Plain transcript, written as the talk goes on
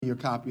your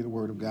copy of the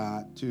Word of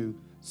God to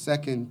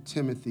 2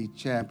 Timothy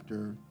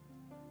chapter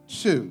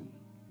 2.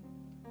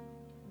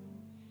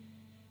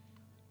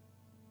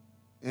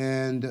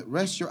 And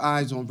rest your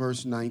eyes on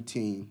verse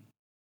 19.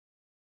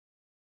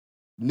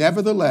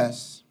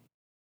 Nevertheless,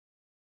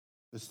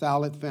 the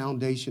solid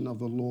foundation of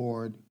the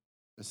Lord,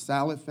 the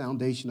solid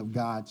foundation of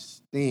God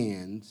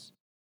stands,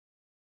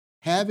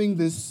 having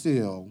this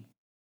seal: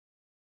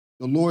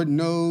 the Lord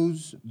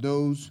knows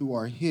those who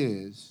are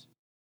his,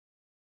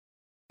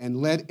 and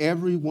let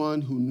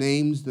everyone who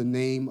names the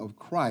name of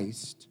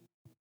Christ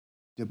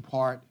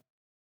depart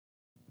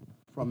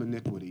from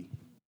iniquity.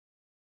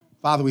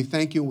 Father, we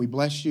thank you and we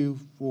bless you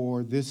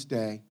for this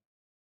day.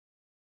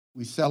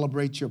 We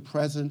celebrate your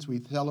presence.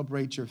 We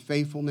celebrate your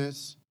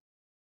faithfulness.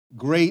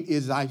 Great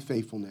is thy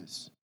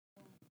faithfulness,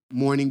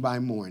 morning by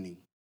morning.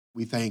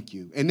 We thank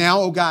you. And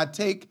now, oh God,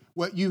 take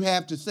what you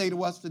have to say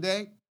to us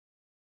today,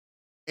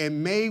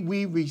 and may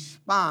we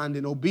respond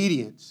in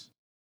obedience,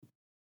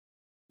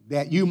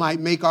 that you might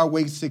make our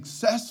way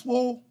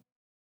successful,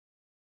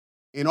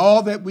 in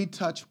all that we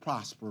touch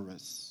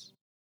prosperous.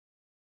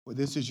 For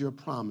this is your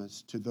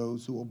promise to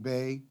those who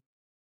obey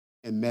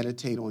and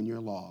meditate on your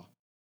law.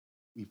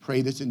 We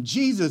pray this in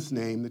Jesus'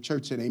 name. The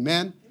church said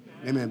amen.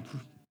 Amen.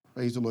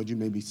 Praise the Lord. You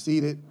may be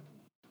seated.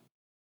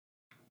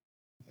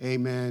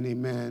 Amen.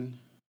 Amen.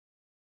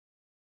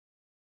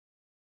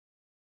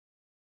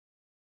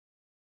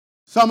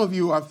 Some of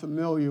you are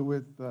familiar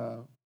with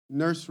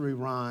nursery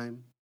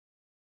rhyme.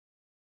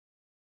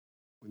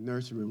 When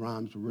nursery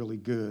rhymes were really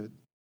good.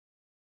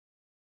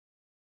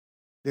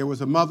 There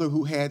was a mother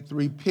who had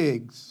 3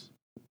 pigs.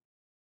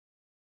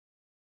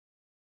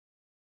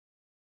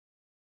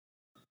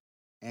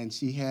 And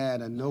she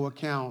had a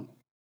no-account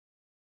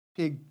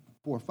pig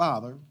for a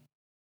father.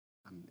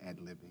 I'm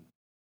ad-libbing.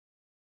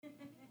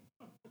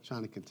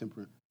 Trying to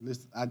contemporary.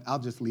 I'll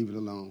just leave it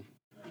alone.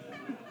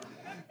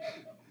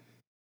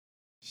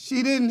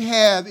 She didn't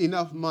have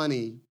enough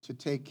money to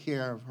take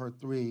care of her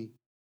 3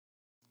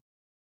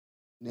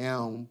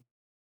 now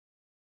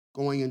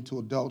going into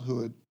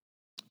adulthood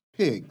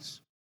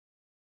pigs.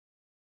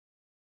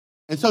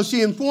 And so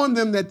she informed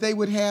them that they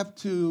would have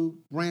to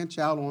branch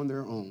out on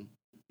their own.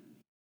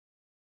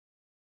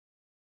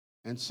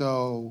 And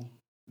so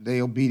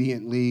they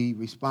obediently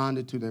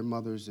responded to their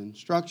mother's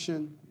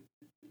instruction.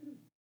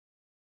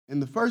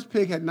 And the first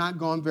pig had not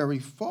gone very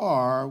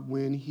far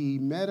when he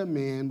met a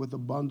man with a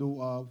bundle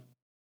of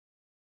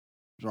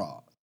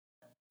straws.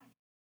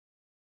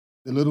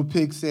 The little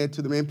pig said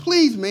to the man,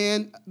 "Please,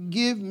 man,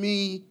 give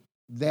me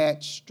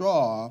that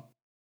straw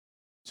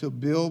to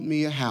build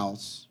me a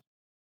house."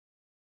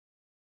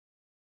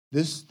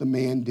 This the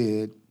man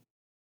did,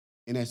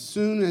 and as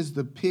soon as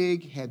the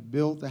pig had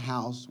built the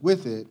house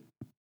with it,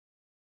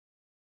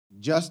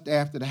 just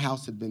after the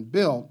house had been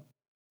built,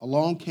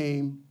 along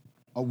came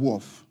a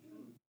wolf.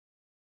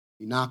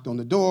 He knocked on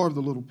the door of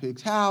the little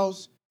pig's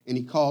house, and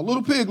he called,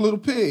 little pig,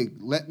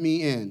 let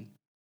me in."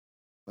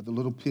 But the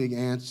little pig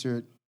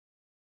answered,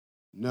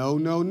 "No,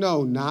 no,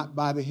 no, not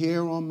by the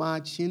hair on my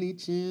chinny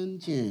chin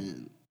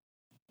chin."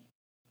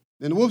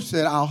 Then the wolf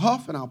said, "I'll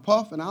huff and I'll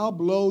puff and I'll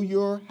blow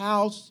your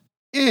house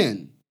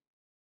in."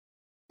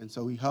 And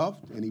so he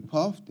huffed and he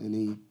puffed and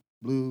he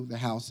blew the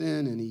house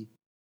in and he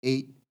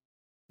ate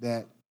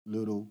that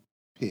little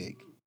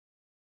pig.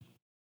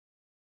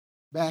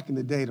 Back in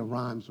the day, the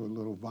rhymes were a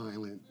little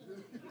violent.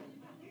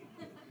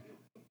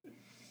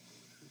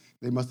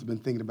 They must have been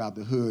thinking about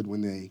the hood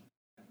when they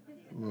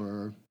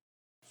were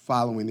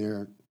following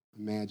their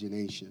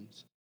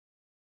imaginations.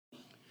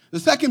 The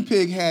second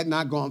pig had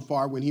not gone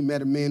far when he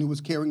met a man who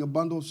was carrying a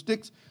bundle of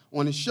sticks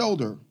on his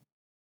shoulder.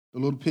 The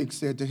little pig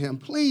said to him,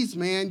 "Please,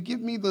 man,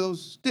 give me those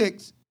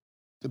sticks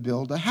to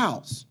build a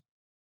house."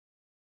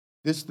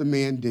 This the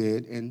man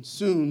did, and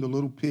soon the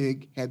little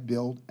pig had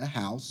built a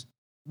house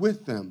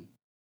with them.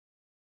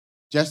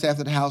 Just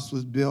after the house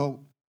was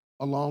built,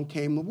 along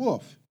came the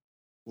wolf.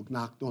 Wolf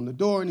knocked on the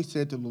door, and he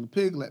said to the little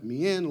pig, "Let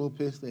me in." The little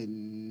pig said,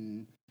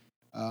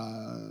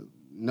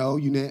 "No,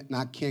 you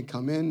can't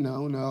come in.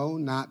 No, no,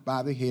 not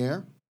by the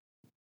hair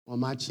on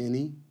my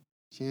chinny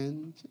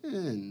chin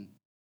chin."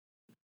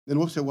 Then the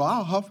wolf said, "Well,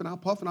 I'll huff and I'll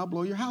puff and I'll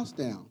blow your house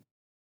down."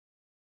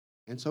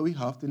 And so he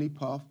huffed and he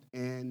puffed,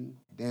 and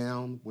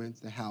down went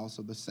the house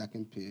of the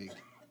second pig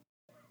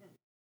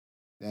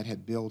that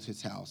had built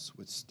his house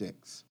with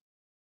sticks.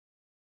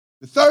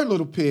 The third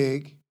little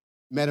pig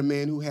met a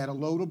man who had a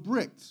load of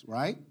bricks,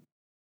 right?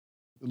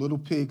 The little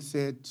pig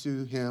said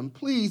to him,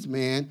 "Please,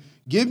 man,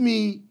 give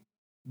me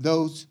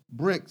those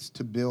bricks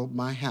to build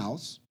my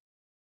house."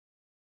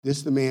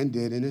 This the man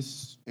did,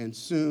 and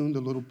soon the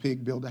little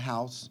pig built a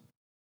house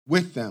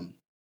with them.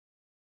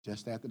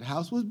 Just after the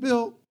house was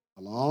built,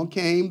 along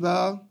came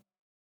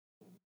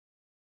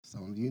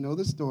some of you know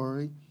the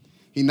story.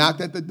 He knocked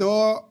at the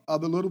door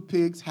of the little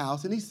pig's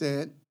house, and he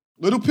said,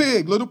 little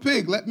pig,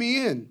 let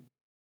me in."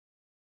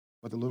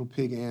 But the little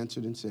pig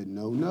answered and said,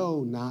 "No,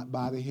 no, not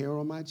by the hair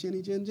on my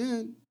chinny chin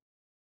chin."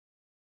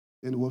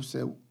 Then the wolf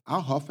said,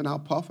 "I'll huff and I'll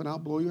puff and I'll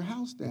blow your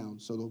house down."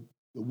 So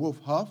the wolf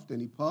huffed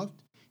and he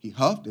puffed, he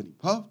huffed and he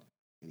puffed,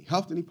 And he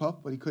huffed and he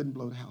puffed, but he couldn't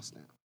blow the house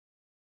down.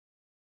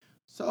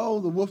 So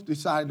the wolf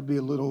decided to be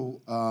a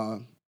little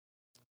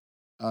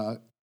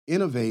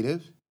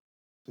innovative,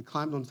 to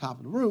climb on top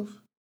of the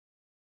roof.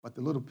 But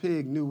the little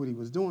pig knew what he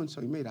was doing,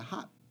 so he made a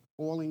hot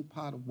boiling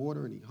pot of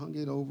water and he hung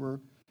it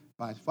over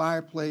by his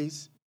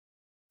fireplace.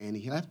 And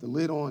he left the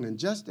lid on, and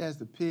just as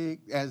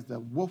the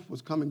wolf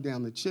was coming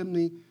down the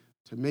chimney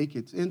to make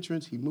its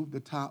entrance, he moved the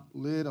top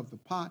lid of the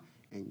pot,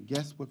 and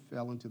guess what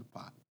fell into the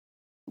pot?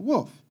 The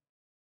wolf.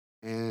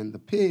 And the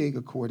pig,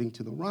 according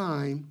to the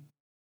rhyme,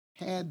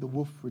 had the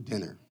wolf for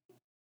dinner.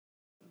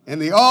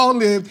 And they all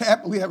lived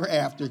happily ever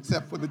after,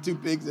 except for the two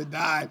pigs that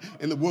died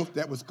and the wolf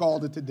that was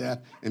called it to death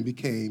and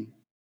became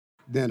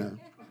dinner.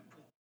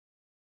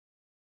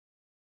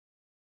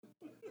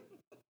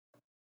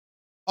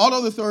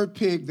 Although the third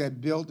pig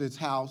that built its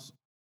house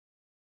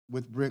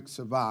with bricks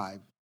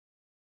survived,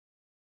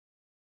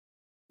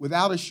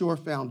 without a sure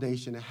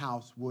foundation, the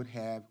house would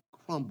have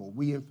crumbled.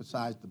 We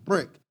emphasized the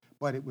brick,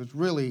 but it was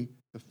really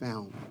the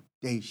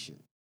foundation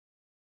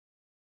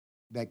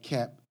that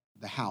kept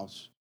the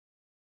house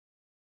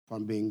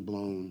from being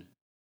blown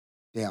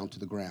down to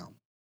the ground.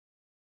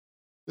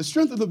 The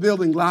strength of the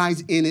building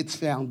lies in its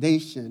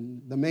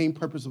foundation. The main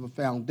purpose of a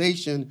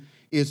foundation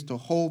is to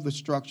hold the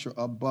structure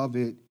above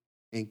it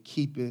and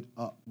keep it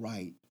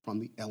upright from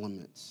the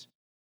elements.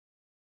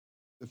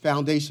 The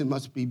foundation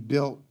must be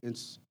built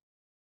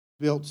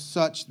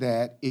such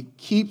that it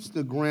keeps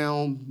the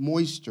ground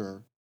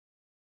moisture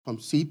from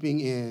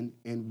seeping in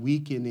and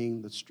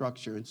weakening the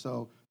structure. And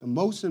so the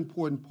most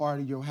important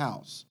part of your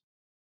house,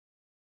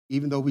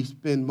 even though we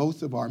spend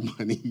most of our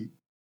money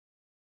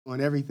on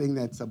everything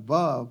that's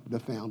above the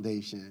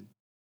foundation,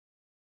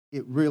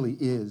 it really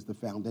is the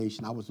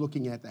foundation. I was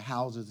looking at the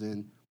houses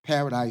in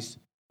Paradise,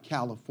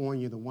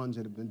 California, the ones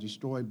that have been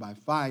destroyed by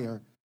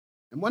fire.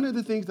 And one of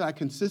the things that I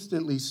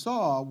consistently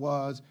saw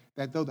was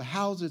that though the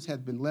houses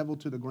had been leveled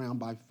to the ground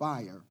by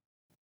fire,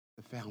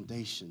 the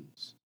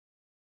foundations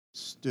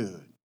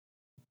stood.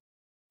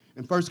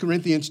 In 1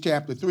 Corinthians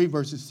chapter 3,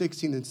 verses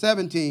 16 and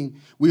 17,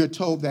 we are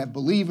told that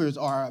believers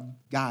are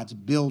God's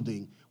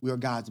building. We are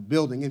God's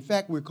building. In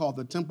fact, we're called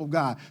the temple of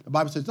God. The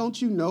Bible says,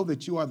 don't you know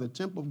that you are the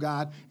temple of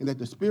God and that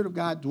the Spirit of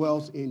God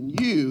dwells in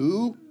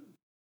you,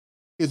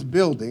 his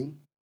building,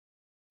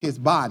 his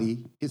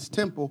body, his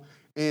temple,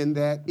 and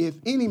that if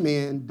any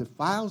man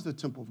defiles the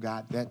temple of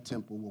God, that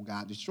temple will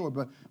God destroy.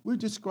 But we're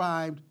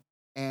described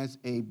as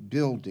a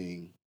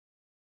building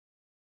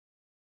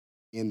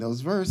in those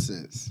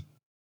verses.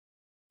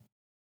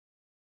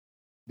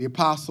 The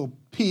Apostle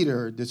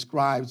Peter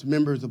describes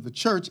members of the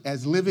church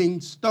as living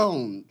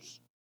stones.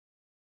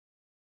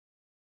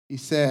 He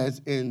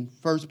says in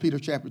 1 Peter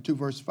chapter 2,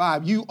 verse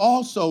 5, you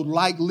also,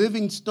 like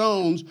living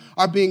stones,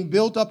 are being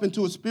built up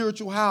into a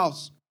spiritual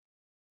house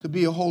to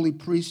be a holy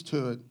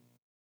priesthood,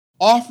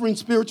 offering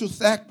spiritual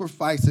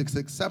sacrifices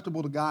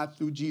acceptable to God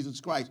through Jesus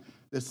Christ.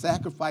 The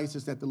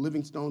sacrifices that the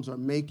living stones are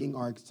making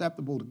are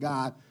acceptable to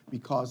God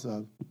because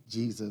of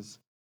Jesus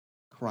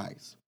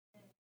Christ.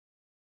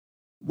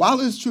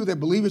 While it is true that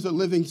believers are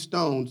living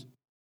stones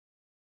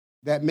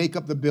that make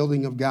up the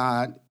building of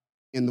God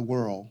in the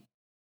world,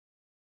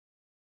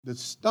 the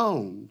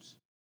stones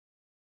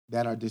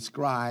that are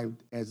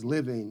described as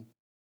living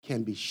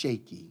can be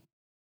shaky.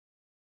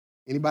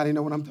 Anybody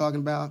know what I'm talking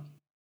about?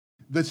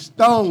 The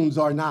stones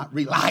are not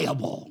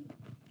reliable. In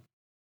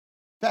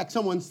fact,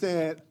 someone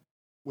said,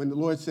 when the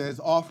Lord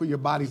says, offer your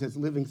bodies as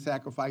living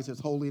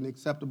sacrifices, holy and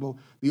acceptable,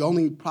 the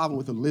only problem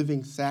with a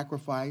living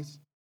sacrifice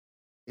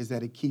is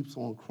that it keeps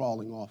on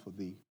crawling off of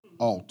the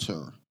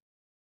altar.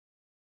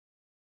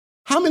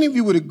 How many of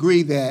you would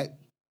agree that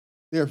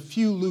there are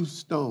few loose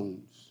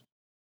stones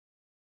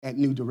at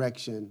New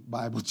Direction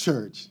Bible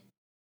Church?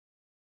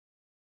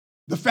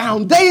 The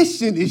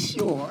foundation is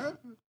sure,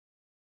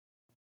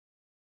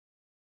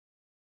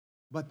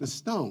 but the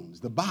stones,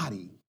 the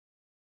body,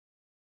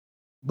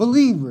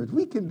 believers,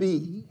 we can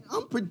be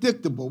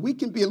unpredictable. We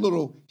can be a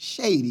little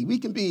shady. We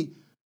can be,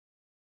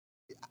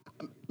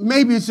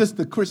 maybe it's just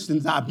the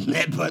Christians I've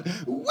met, but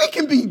we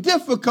can be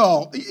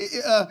difficult.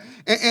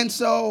 And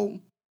so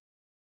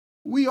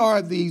we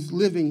are these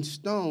living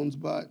stones,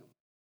 but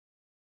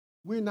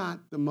we're not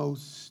the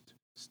most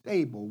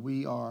stable.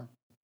 We are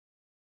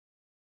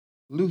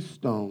loose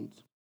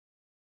stones.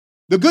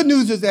 The good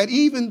news is that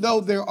even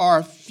though there are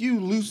a few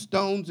loose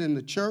stones in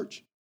the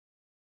church,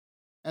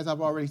 as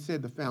I've already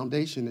said, the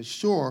foundation is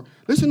sure.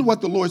 Listen to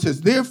what the Lord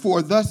says.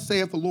 Therefore, thus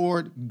saith the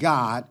Lord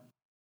God,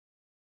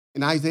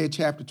 in Isaiah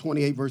chapter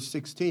 28, verse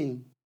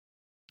 16,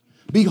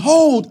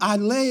 behold, I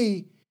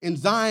lay in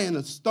Zion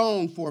a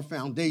stone for a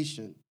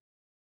foundation.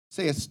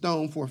 Say a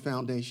stone for a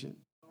foundation.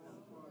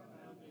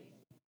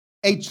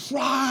 A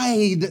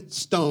tried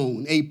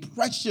stone, a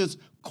precious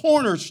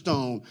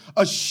cornerstone,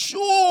 a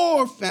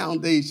sure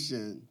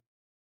foundation.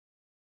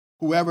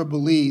 Whoever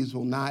believes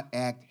will not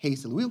act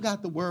hastily. We don't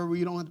got to worry.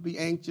 You don't have to be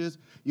anxious.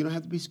 You don't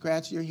have to be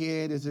scratching your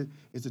head. Is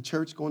the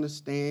church going to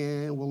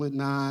stand? Will it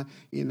not?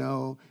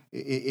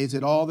 Is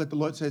it all that the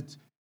Lord said?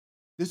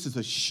 This is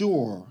a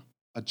sure,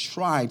 a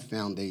tried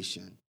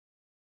foundation.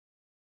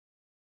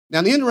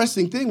 Now, the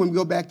interesting thing, when we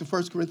go back to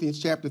 1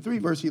 Corinthians chapter 3,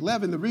 verse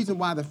 11, the reason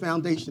why the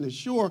foundation is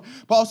sure,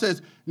 Paul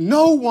says,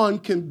 no one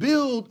can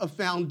build a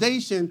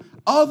foundation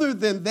other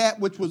than that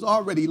which was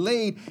already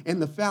laid,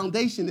 and the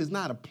foundation is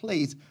not a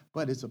place,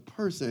 but it's a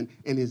person,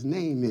 and his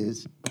name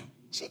is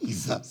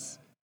Jesus.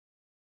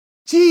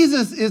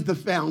 Jesus is the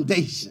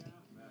foundation.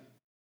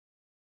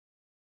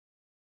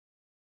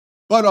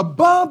 But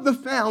above the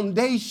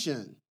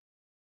foundation,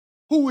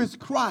 who is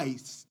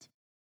Christ,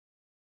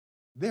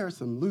 there are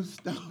some loose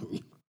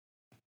stones.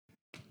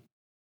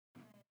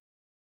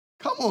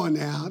 Come on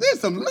now. There's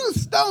some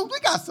loose stones. We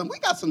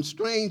got some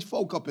strange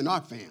folk up in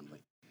our family.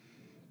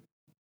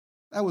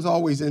 That was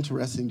always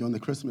interesting during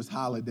the Christmas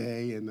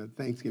holiday and the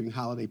Thanksgiving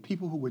holiday.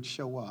 People who would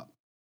show up.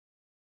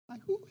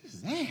 Like, who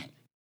is that?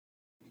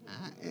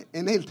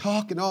 And they're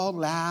talking all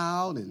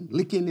loud and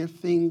licking their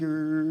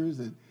fingers.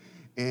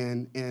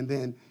 And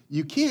then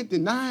you can't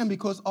deny them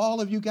because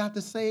all of you got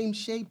the same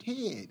shaped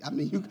head. I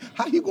mean,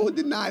 how you going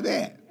to deny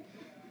that?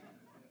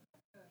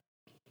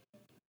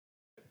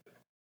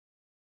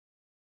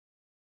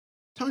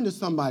 Turn to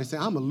somebody and say,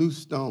 I'm a loose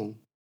stone.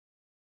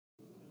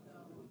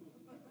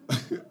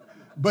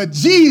 But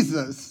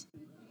Jesus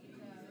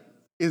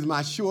is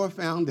my sure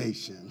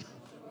foundation.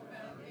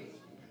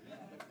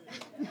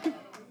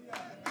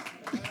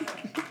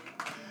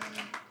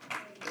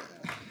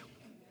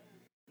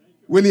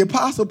 When the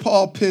Apostle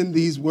Paul penned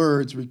these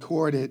words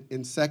recorded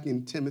in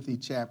 2 Timothy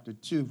chapter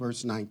 2,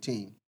 verse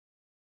 19,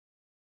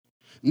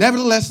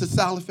 nevertheless, the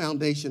solid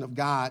foundation of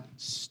God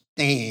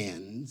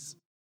stands.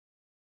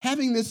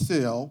 Having this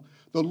seal,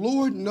 the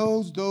Lord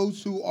knows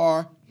those who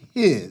are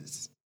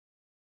his.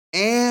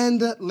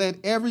 And let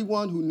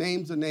everyone who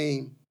names the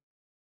name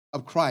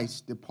of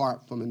Christ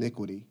depart from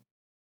iniquity.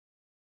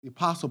 The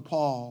Apostle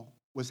Paul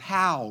was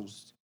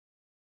housed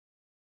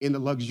in the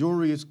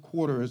luxurious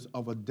quarters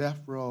of a death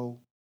row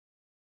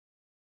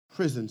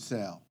prison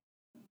cell.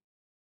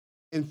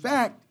 In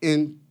fact,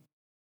 in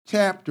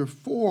chapter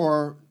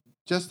 4,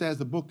 just as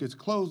the book is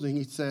closing,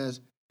 he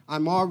says,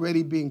 I'm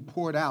already being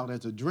poured out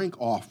as a drink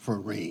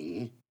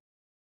offering.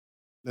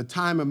 The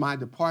time of my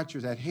departure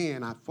is at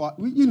hand. I fought.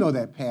 You know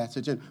that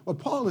passage. And what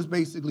Paul is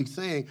basically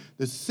saying,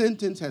 the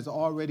sentence has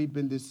already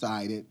been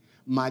decided.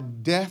 My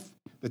death,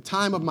 the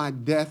time of my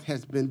death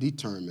has been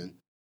determined.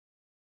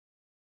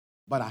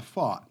 But I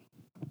fought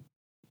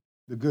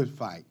the good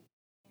fight.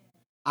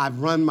 I've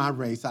run my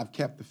race. I've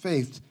kept the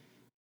faith.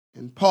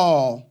 And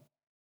Paul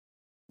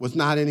was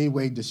not in any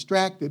way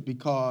distracted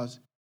because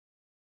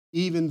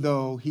even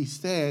though he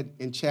said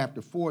in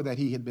chapter 4 that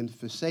he had been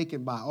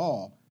forsaken by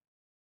all,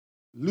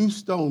 loose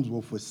stones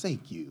will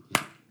forsake you.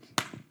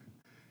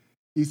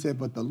 He said,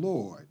 but the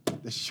Lord,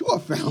 the sure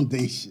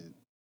foundation,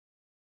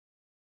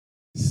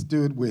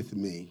 stood with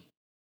me.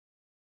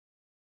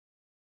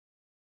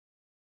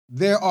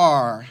 There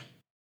are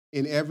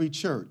in every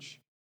church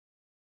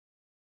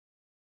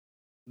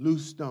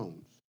loose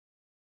stones.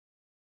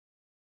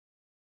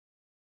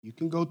 You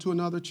can go to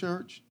another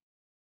church,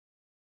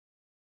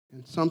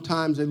 and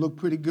sometimes they look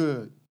pretty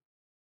good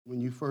when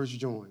you first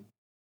join.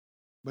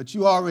 But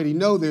you already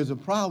know there's a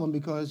problem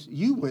because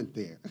you went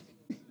there.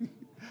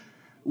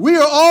 We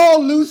are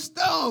all loose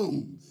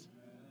stones.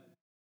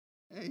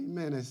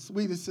 Amen. As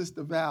sweet as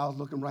Sister Val's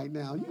looking right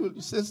now.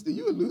 Sister,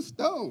 you a loose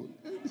stone.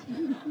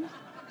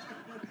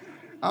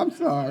 I'm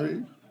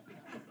sorry.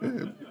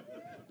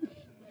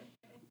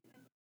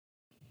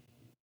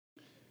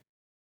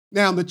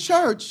 Now, the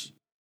church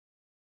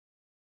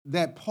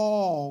that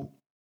Paul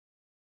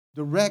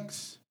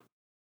directs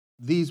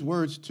these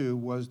words to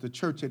was the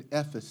church at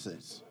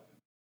Ephesus.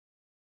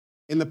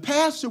 And the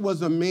pastor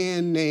was a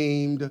man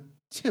named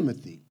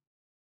Timothy.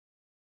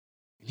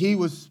 He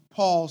was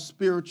Paul's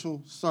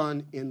spiritual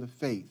son in the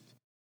faith.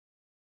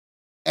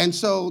 And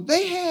so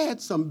they had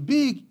some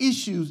big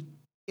issues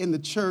in the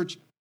church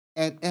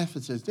at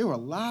Ephesus. There were a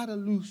lot of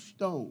loose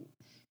stones.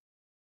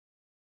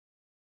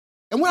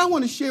 And what I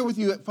want to share with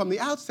you from the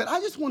outset,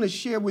 I just want to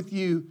share with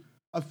you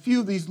a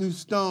few of these loose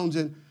stones.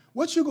 And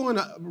what you're going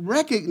to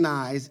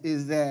recognize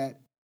is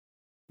that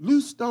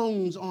loose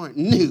stones aren't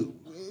new.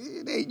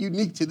 It ain't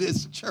unique to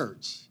this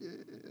church.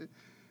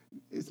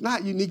 It's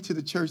not unique to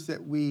the church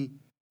that we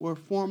were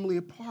formerly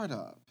a part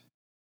of.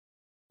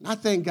 And I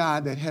thank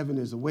God that heaven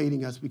is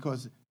awaiting us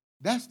because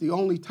that's the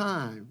only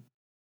time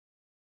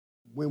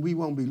when we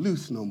won't be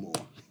loose no more.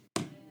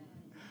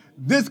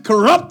 This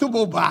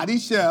corruptible body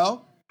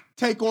shall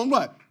take on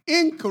what?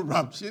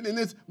 Incorruption, and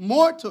it's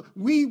mortal.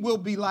 We will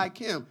be like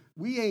him.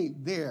 We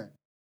ain't there.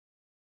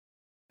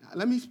 Now,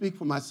 let me speak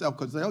for myself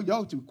because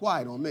y'all too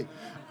quiet on me.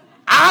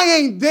 I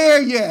ain't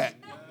there yet.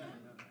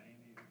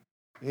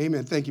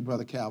 Amen. Thank you,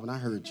 Brother Calvin. I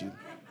heard you.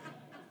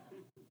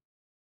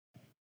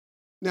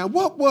 Now,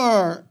 what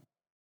were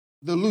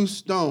the loose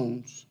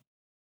stones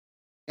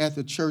at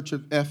the church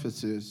of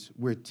Ephesus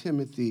where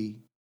Timothy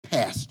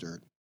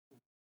pastored?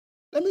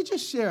 Let me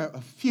just share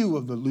a few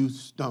of the loose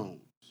stones.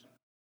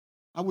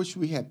 I wish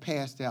we had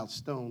passed out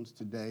stones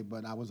today,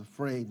 but I was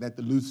afraid that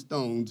the loose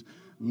stones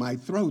might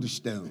throw the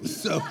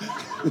stones.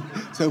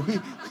 So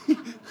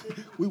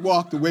we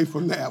walked away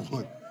from that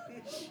one.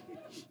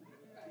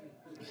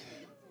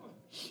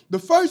 The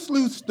first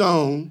loose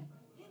stone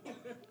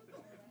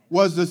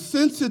was the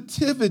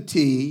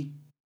sensitivity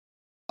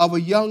of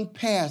a young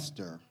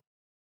pastor.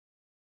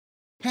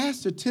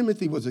 Pastor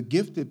Timothy was a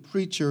gifted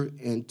preacher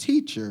and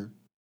teacher,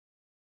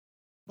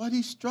 but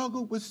he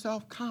struggled with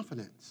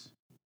self-confidence.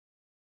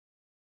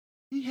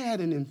 He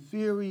had an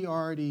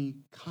inferiority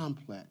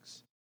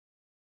complex.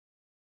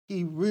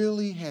 He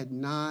really had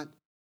not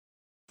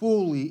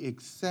fully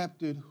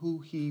accepted who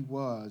he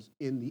was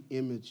in the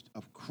image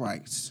of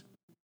Christ.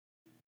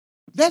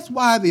 That's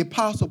why the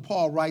Apostle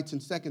Paul writes in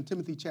 2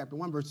 Timothy chapter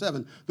 1, verse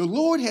 7, the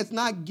Lord has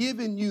not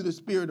given you the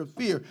spirit of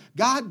fear.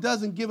 God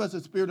doesn't give us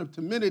a spirit of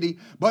timidity,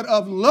 but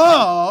of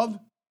love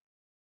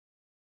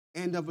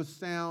and of a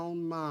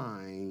sound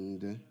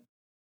mind.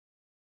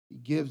 He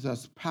gives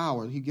us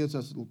power. He gives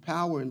us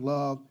power and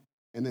love,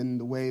 and then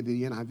the way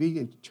the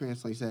NIV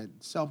translates that,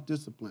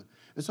 self-discipline.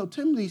 And so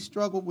Timothy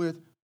struggled with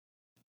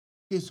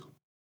his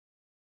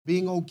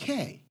being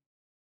okay,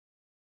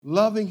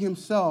 loving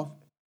himself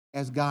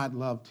as God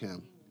loved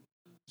him.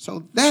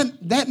 So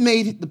that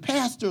made the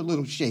pastor a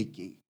little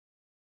shaky.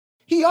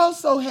 He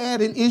also had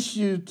an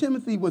issue.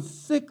 Timothy was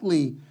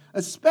sickly,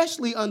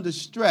 especially under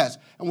stress.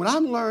 And what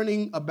I'm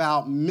learning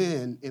about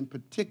men in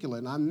particular,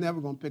 and I'm never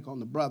going to pick on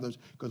the brothers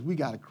because we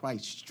got a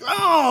Christ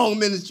strong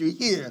ministry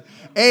here.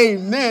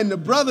 Amen. The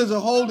brothers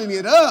are holding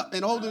it up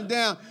and holding it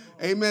down.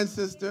 Amen,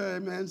 sister.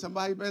 Amen.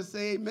 Somebody better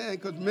say amen,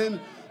 because men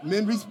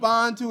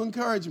respond to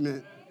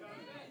encouragement.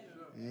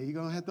 And you're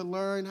going to have to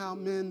learn how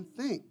men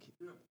think.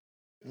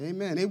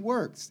 Amen. It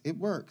works. It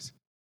works.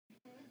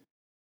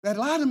 That a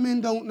lot of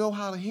men don't know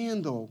how to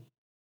handle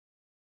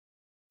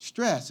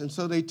stress, and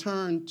so they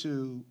turn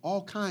to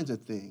all kinds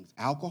of things.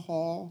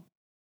 Alcohol,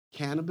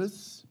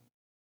 cannabis,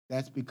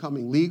 that's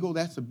becoming legal.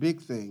 That's a big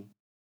thing,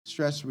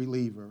 stress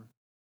reliever.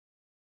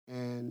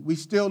 And we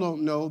still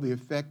don't know the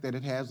effect that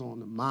it has on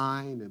the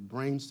mind, the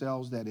brain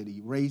cells that it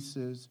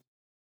erases,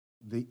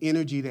 the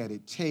energy that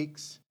it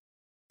takes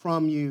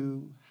from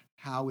you,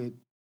 how it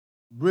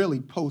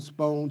really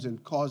postpones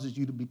and causes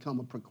you to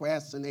become a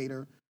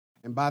procrastinator.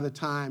 And by the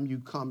time you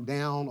come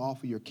down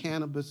off of your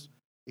cannabis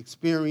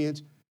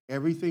experience,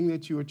 everything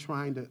that you were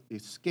trying to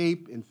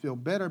escape and feel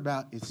better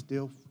about is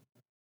still,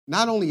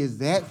 not only is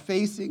that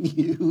facing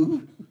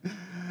you,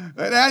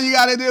 but now you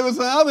got to deal with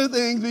some other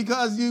things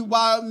because you,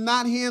 while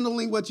not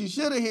handling what you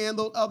should have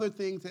handled, other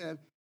things have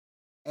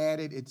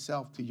added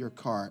itself to your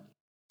cart.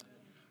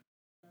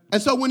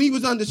 And so when he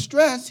was under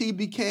stress, he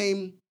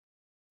became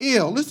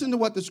ill. Listen to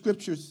what the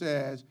scripture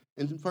says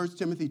in 1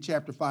 Timothy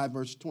chapter 5,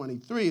 verse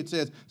 23. It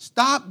says,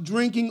 stop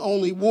drinking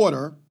only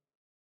water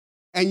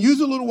and use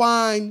a little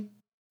wine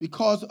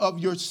because of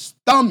your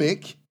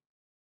stomach.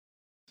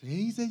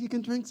 He said you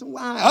can drink some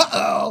wine.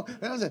 Uh-oh.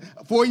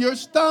 For your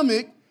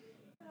stomach.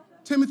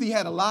 Timothy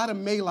had a lot of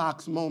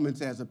Malox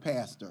moments as a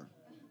pastor.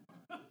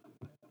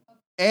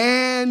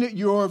 And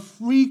your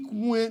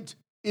frequent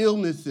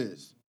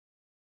illnesses.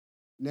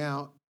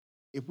 Now,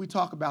 if we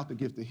talk about the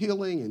gift of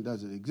healing and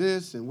does it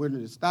exist and where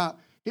did it stop,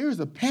 here's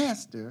a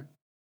pastor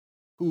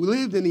who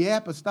lived in the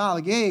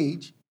apostolic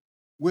age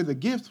where the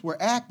gifts were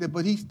active,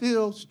 but he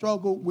still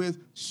struggled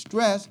with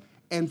stress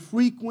and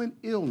frequent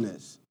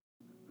illness.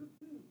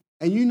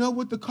 And you know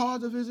what the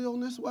cause of his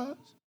illness was?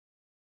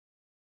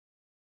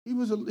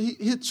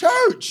 His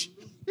church.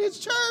 His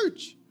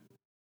church.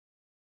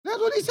 That's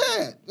what he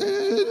said.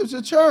 It was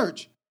a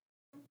church.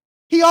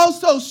 He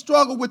also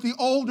struggled with the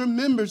older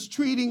members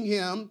treating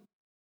him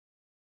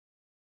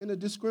in a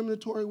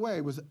discriminatory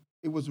way.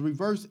 It was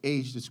reverse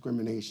age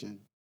discrimination.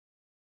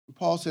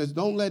 Paul says,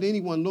 don't let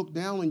anyone look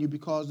down on you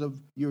because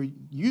of your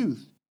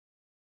youth,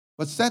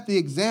 but set the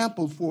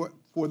example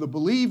for the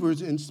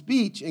believers in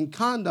speech, in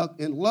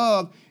conduct, in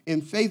love,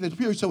 in faith, and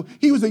purity. So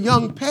he was a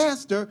young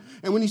pastor,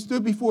 and when he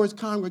stood before his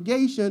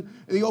congregation,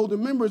 the older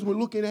members were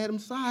looking at him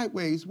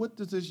sideways. What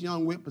does this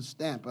young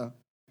whippersnapper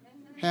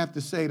have to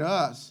say to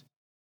us?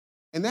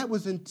 And that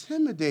was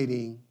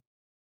intimidating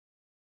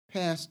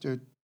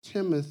Pastor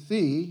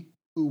Timothy,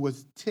 who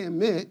was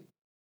timid,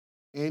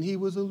 and he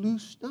was a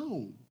loose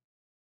stone.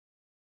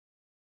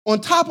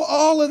 On top of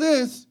all of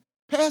this,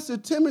 Pastor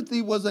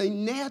Timothy was a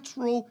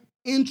natural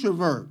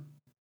introvert.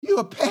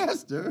 You're a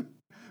pastor,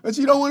 but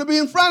you don't want to be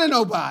in front of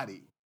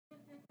nobody.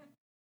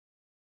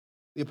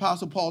 The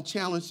Apostle Paul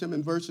challenged him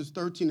in verses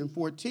 13 and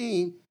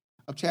 14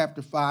 of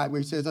chapter 5, where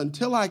he says, in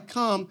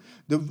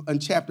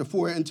chapter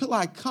 4, until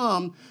I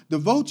come,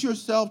 devote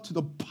yourself to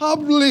the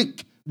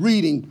public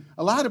reading.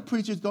 A lot of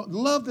preachers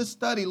love to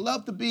study,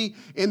 love to be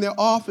in their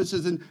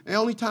offices, and the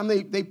only time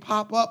they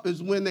pop up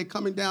is when they're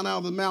coming down out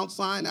of the Mount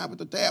Sinai with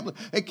the tablet.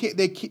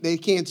 They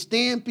can't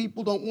stand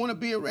people, don't want to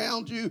be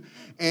around you.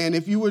 And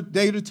if you were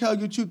they to tell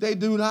you the truth, they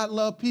do not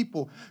love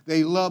people.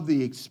 They love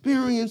the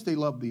experience, they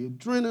love the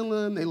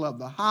adrenaline, they love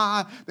the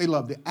high, they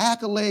love the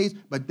accolades,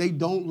 but they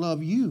don't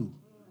love you.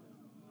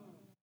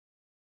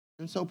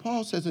 And so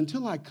Paul says,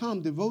 until I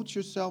come, devote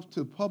yourself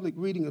to public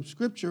reading of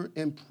Scripture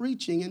and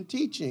preaching and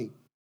teaching.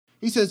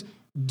 He says,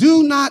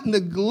 do not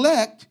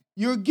neglect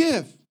your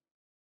gift.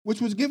 which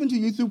was given to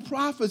you through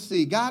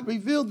prophecy. God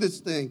revealed this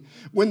thing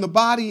when the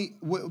body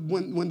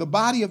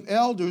of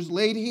elders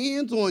laid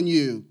hands on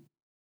you.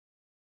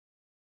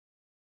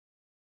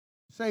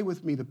 Say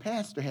with me, the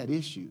pastor had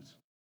issues.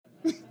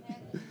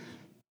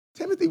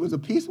 Timothy was a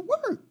piece of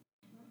work.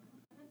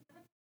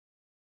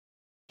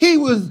 He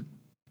was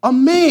a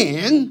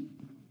man,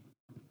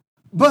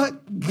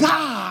 but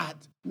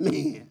God's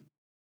man.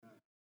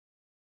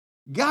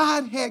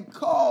 God had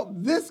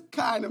called this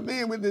kind of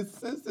man with his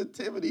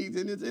sensitivities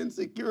and his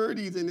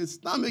insecurities and his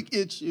stomach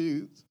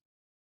issues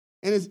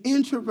and his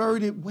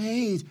introverted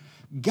ways.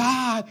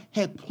 God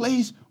had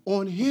placed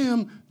on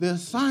him the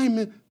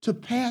assignment to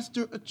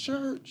pastor a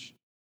church.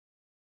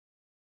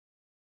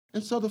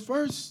 And so the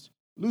first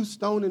loose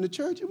stone in the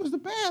church, it was the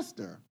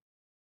pastor.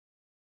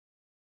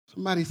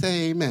 Somebody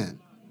say amen.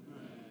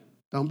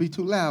 Don't be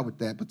too loud with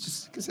that, but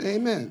just say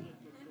amen.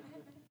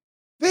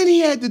 Then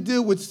he had to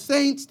deal with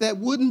saints that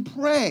wouldn't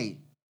pray.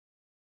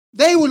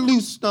 They were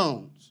loose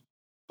stones.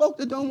 Folk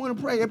that don't want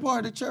to pray, they're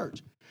part of the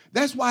church.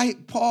 That's why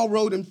Paul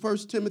wrote in 1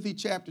 Timothy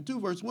chapter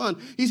 2, verse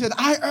 1, he said,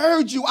 I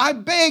urge you, I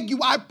beg you,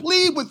 I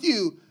plead with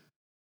you,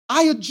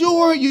 I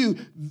adjure you,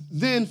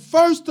 then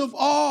first of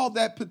all,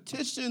 that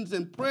petitions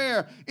and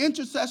prayer,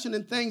 intercession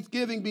and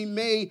thanksgiving be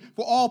made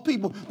for all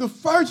people. The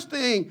first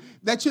thing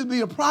that should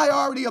be a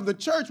priority of the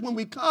church when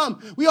we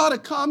come, we ought to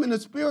come in the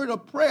spirit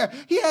of prayer.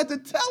 He had to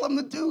tell them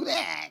to do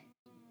that.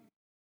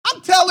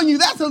 I'm telling you,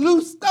 that's a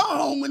loose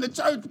stone when the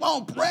church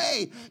won't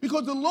pray,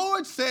 because the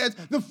Lord says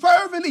the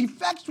fervent,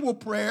 effectual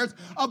prayers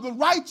of the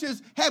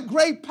righteous have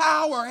great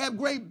power, have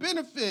great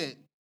benefit.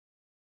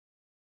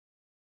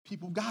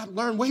 People God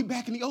learned way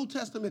back in the Old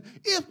Testament,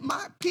 if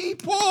my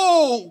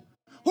people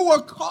who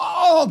are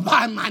called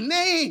by my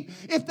name,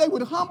 if they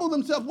would humble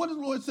themselves, what does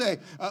the Lord say?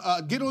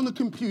 Get on the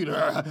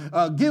computer,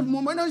 give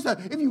more money. No, he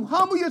said, if you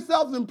humble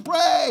yourselves and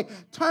pray,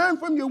 turn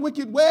from your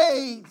wicked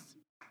ways,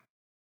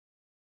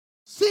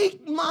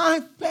 seek my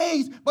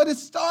face. But it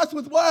starts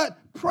with what?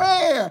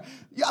 Prayer.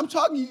 Yeah, I'm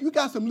talking to you, you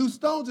got some loose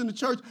stones in the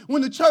church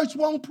when the church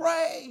won't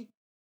pray.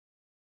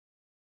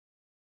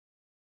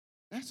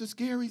 That's a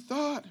scary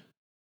thought.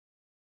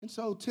 And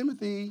so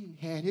Timothy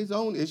had his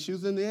own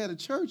issues, and they had a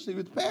church that he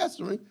was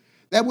pastoring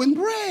that wouldn't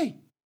pray.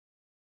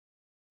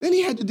 Then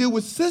he had to deal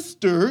with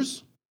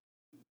sisters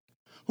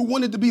who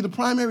wanted to be the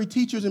primary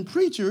teachers and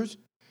preachers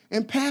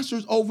and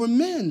pastors over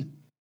men.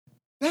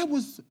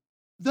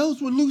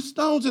 Those were loose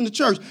stones in the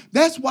church.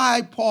 That's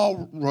why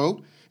Paul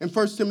wrote in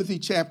 1 Timothy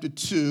chapter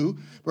 2,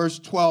 verse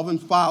 12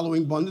 and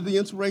following, under the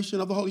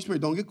inspiration of the Holy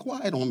Spirit. Don't get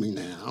quiet on me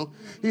now.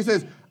 He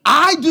says,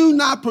 I do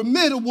not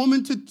permit a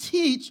woman to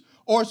teach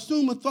or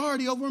assume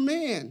authority over a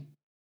man.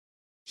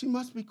 She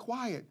must be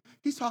quiet.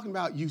 He's talking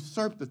about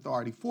usurped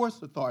authority,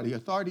 forced authority,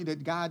 authority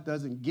that God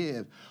doesn't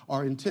give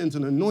or intends,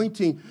 an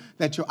anointing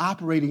that you're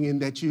operating in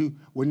that you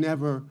were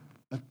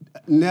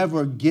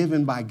never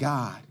given by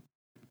God.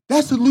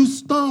 That's a loose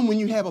stone when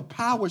you have a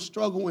power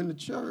struggle in the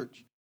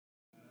church.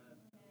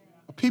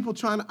 People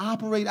trying to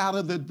operate out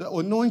of the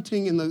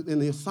anointing and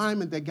the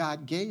assignment that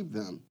God gave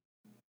them.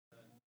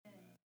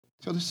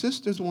 So the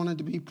sisters wanted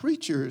to be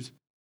preachers,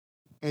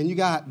 and you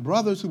got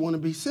brothers who want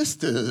to be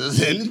sisters,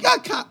 and you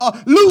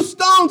got loose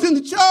stones in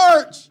the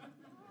church.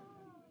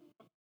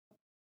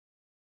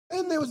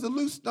 And there was the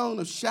loose stone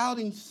of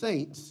shouting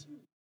saints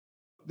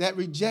that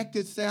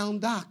rejected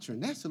sound doctrine.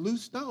 That's a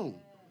loose stone.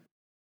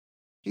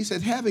 He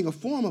said, having a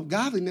form of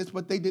godliness,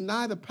 but they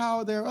deny the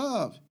power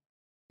thereof.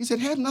 He said,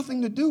 have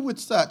nothing to do with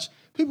such.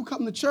 People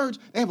come to church,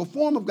 they have a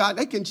form of God.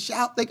 They can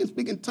shout, they can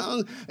speak in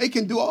tongues, they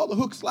can do all the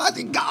hook slides,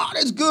 and God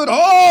is good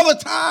all the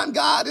time.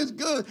 God is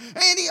good.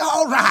 Ain't he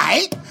all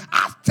right?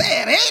 I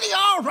said, ain't he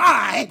all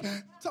right?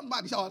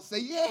 Somebody ought to say,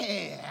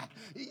 yeah.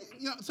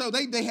 So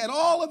they had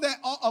all of that,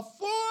 a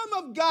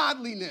form of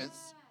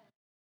godliness,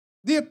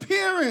 the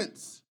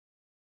appearance.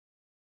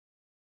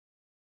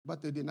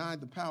 But they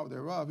denied the power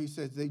thereof. He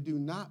says they do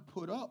not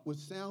put up with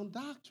sound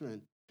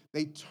doctrine.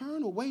 They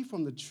turn away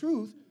from the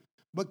truth,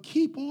 but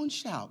keep on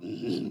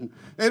shouting.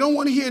 They don't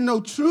want to hear no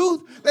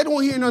truth. They don't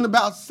want to hear nothing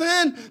about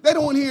sin. They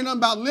don't want to hear nothing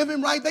about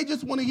living right. They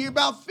just want to hear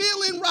about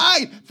feeling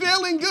right,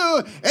 feeling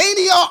good. Ain't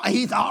he all?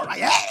 He's all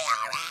right. Ain't he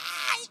all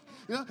right?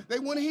 You know, they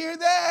want to hear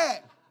that.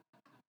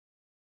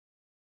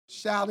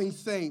 Shouting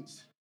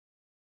saints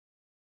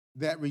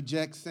that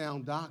reject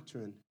sound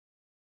doctrine.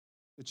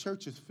 The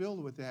church is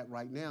filled with that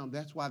right now.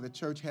 That's why the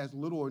church has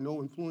little or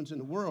no influence in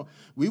the world.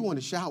 We want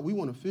to shout. We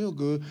want to feel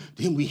good.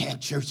 Then we have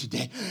church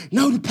today.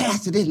 No, the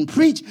pastor didn't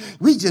preach.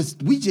 We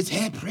just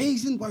had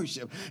praise and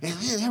worship. And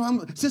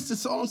sister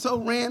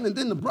so-and-so ran, and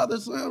then the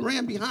brothers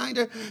ran behind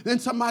her. Then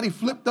somebody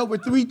flipped over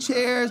 3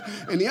 chairs,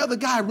 and the other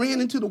guy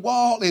ran into the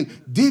wall and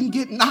didn't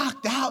get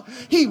knocked out.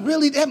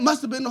 That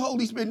must have been the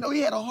Holy Spirit. No, he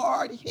had a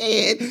hard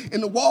head,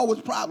 and the wall was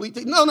probably,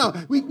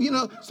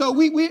 so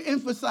we're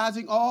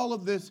emphasizing all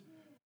of this.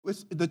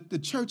 The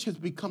church has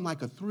become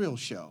like a thrill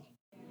show.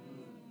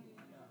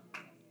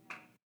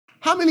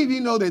 How many of you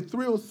know that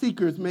thrill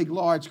seekers make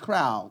large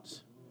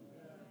crowds,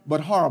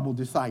 but horrible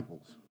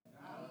disciples?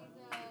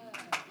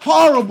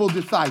 Horrible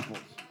disciples.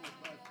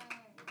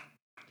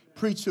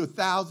 preach to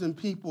 1,000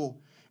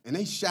 people, and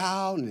they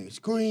shout and they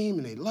scream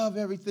and they love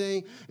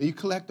everything, and you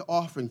collect the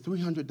offering,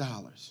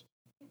 $300.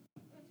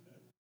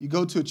 You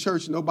go to a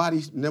church,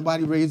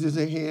 nobody raises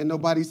their hand,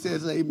 nobody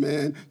says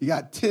amen. You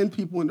got 10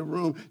 people in the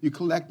room, you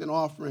collect an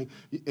offering,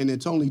 and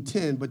it's only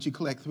 10, but you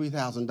collect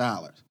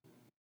 $3,000.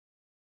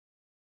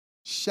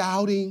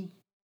 Shouting,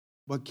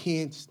 but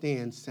can't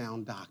stand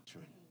sound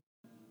doctrine.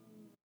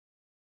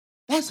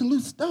 That's a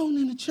loose stone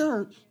in the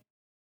church.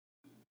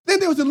 Then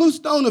there was a loose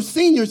stone of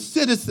senior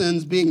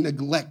citizens being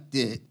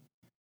neglected.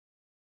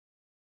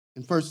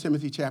 In 1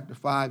 Timothy chapter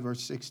 5,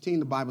 verse 16,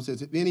 the Bible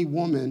says, if any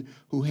woman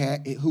who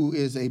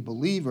is a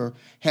believer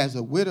has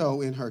a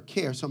widow in her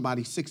care,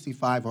 somebody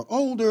 65 or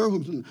older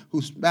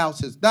whose spouse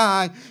has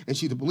died and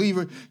she's a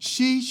believer,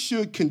 she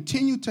should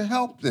continue to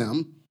help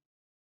them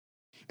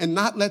and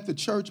not let the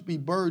church be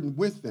burdened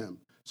with them.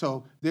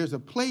 So there's a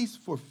place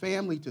for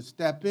family to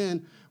step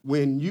in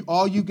when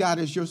all you got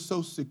is your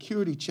Social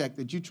Security check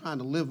that you're trying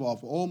to live off.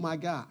 Oh, my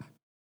God.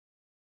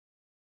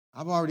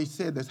 I've already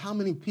said this. How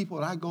many people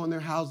that I go in their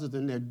houses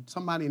and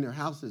somebody in their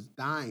house is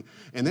dying,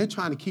 and they're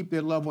trying to keep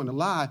their loved one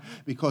alive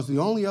because the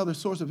only other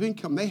source of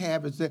income they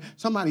have is that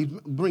somebody's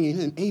bringing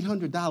in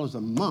 $800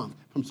 a month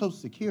from Social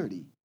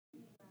Security,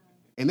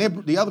 and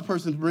the other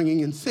person's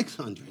bringing in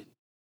 $600.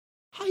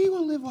 How are you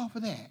going to live off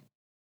of that?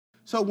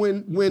 So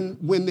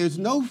when there's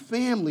no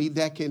family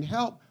that can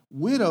help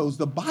widows,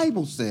 the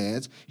Bible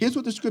says, here's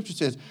what the scripture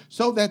says,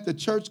 so that the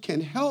church can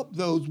help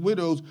those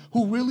widows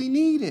who really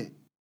need it.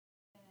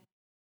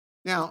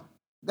 Now,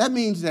 that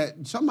means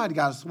that somebody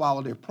got to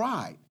swallow their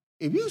pride.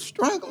 If you're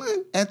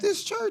struggling at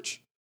this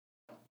church,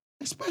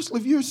 especially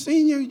if you're a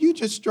senior, you're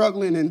just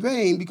struggling in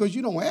vain because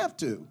you don't have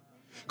to.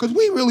 Because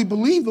we really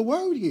believe the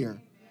word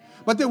here.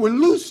 But there were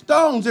loose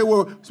stones, there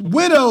were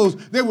widows,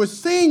 there were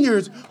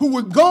seniors who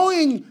were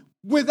going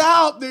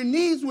without, their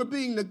needs were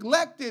being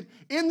neglected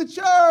in the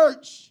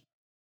church.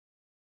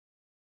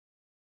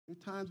 There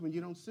are times when you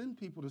don't send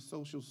people to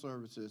social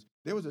services.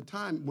 There was a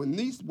time when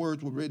these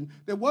words were written,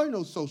 there were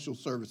no social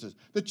services.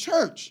 The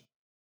church.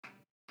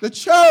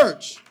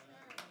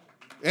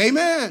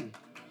 Amen.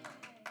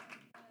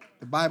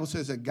 The Bible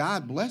says that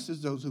God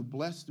blesses those who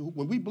bless.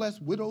 When we bless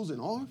widows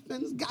and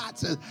orphans, God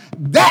says,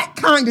 that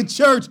kind of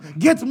church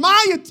gets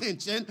my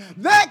attention.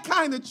 That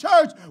kind of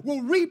church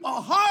will reap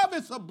a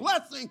harvest of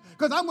blessing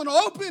because I'm going to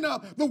open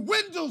up the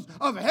windows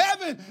of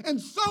heaven, and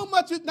so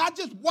much, not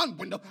just one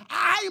window.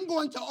 I am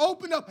going to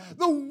open up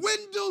the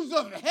windows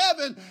of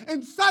heaven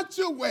in such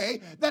a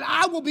way that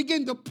I will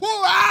begin to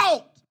pour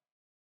out.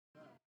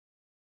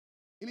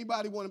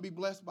 Anybody want to be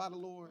blessed by the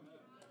Lord?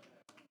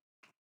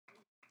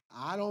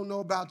 I don't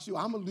know about you.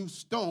 I'm a loose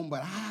stone,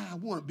 but I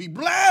want to be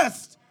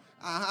blessed.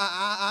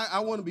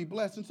 I want to be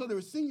blessed. And so there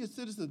were senior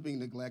citizens being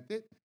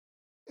neglected.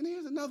 And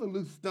here's another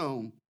loose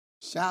stone.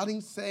 Shouting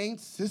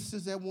saints,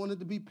 sisters that wanted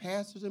to be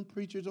pastors and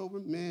preachers over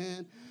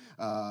men,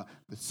 the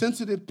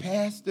sensitive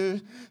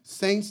pastors,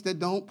 saints that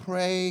don't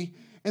pray.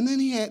 And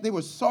then there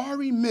were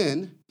sorry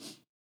men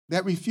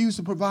that refused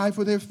to provide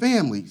for their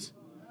families.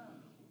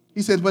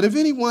 He says, but if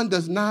anyone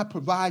does not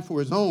provide for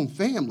his own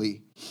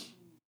family,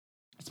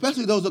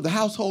 especially those of the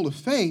household of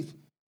faith,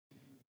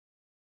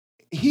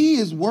 he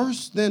is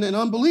worse than an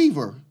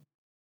unbeliever.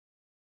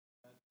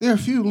 There are a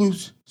few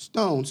loose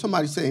stones.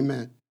 Somebody say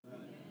amen.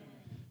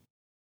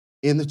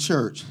 In the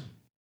church.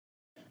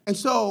 And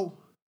so,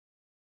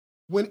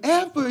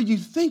 whenever you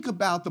think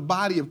about the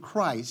body of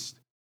Christ,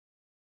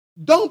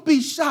 don't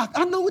be shocked.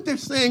 I know what they're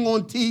saying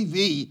on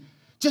TV.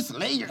 Just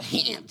lay your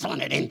hands on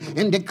it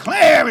and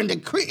declare and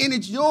decree, and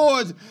it's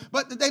yours.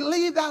 But they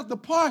leave out the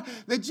part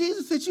that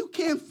Jesus said, you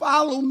can't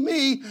follow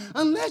me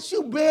unless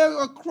you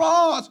bear a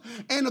cross.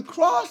 And a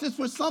cross is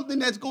for something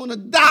that's going to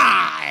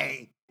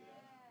die.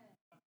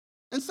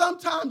 And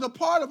sometimes a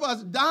part of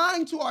us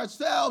dying to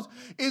ourselves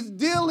is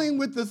dealing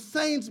with the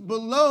saints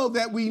below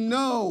that we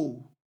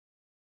know,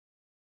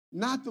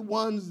 not the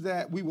ones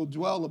that we will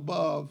dwell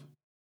above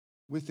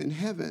within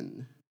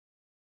heaven.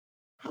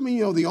 How many of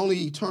you know the only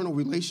eternal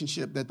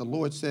relationship that the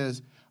Lord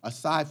says,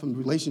 aside from the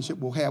relationship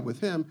we'll have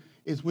with him,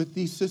 is with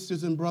these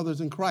sisters and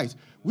brothers in Christ?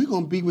 We're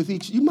going to be with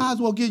each. You might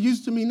as well get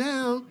used to me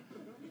now.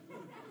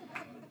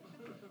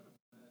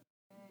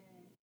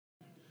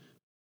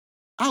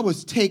 I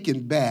was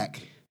taken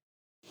back.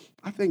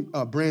 I think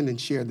Brandon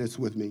shared this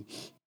with me.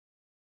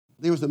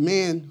 There was a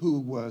man who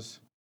was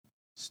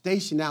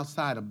stationed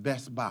outside of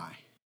Best Buy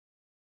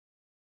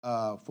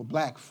for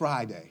Black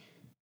Friday.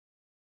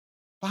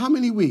 For how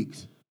many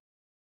weeks?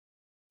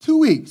 2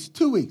 weeks.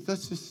 2 weeks.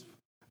 Let's just,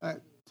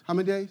 how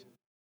many days?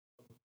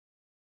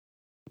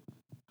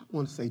 I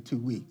want to say 2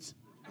 weeks.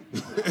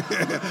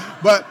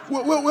 But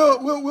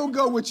we'll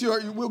go with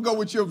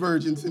your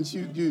version since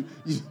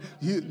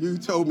you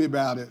told me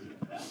about it.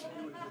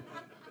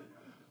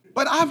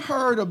 But I've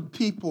heard of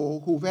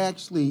people who've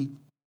actually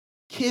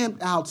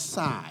camped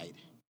outside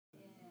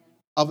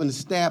of an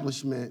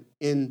establishment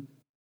in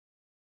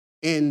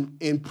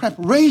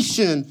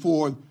preparation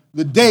for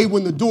the day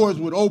when the doors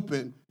would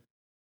open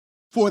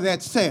for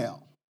that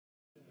sale.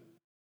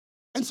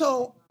 And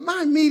so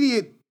my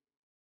immediate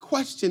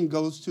question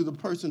goes to the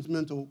person's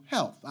mental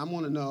health. I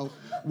want to know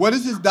what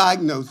is his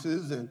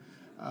diagnosis. And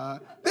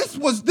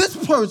this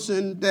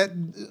person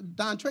that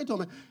Don Trey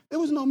told me, there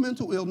was no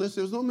mental illness,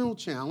 there was no mental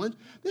challenge.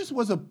 This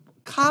was a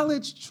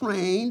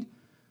college-trained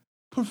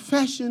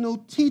professional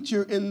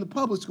teacher in the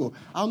public school.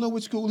 I don't know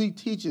which school he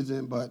teaches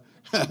in, but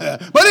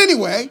but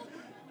anyway,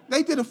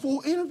 they did a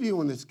full interview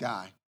on this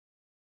guy.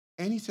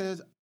 And he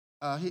says,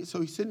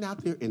 so he's sitting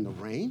out there in the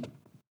rain,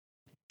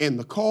 in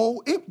the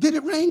cold. Did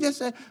it rain? They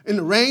said, in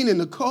the rain, in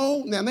the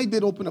cold. Now, they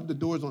did open up the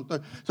doors on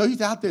Thursday. So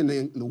he's out there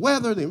in the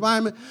weather, the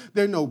environment.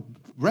 There are no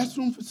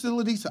restroom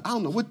facilities, so I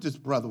don't know what this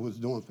brother was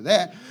doing for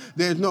that.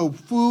 There's no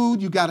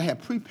food. You got to have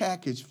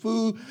prepackaged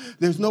food.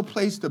 There's no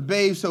place to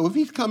bathe. So if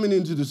he's coming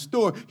into the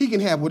store, he can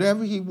have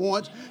whatever he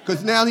wants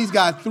because now he's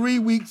got 3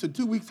 weeks or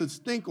 2 weeks of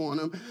stink on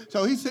him.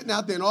 So he's sitting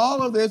out there in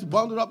all of this,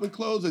 bundled up in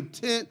clothes, a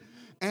tent.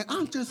 And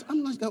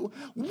I'm like,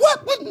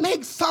 what would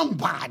make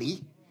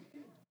somebody,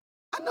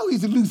 I know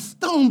he's a loose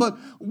stone, but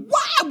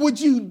why would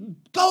you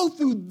go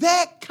through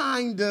that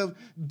kind of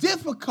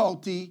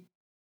difficulty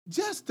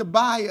just to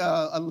buy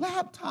a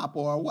laptop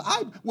or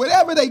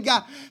whatever they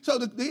got? So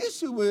the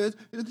issue is,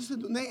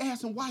 when they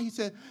asked him why, he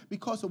said,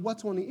 because of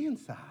what's on the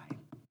inside.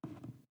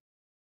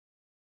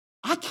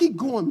 I keep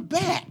going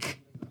back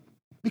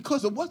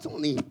because of what's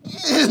on the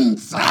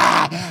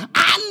inside.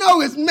 I know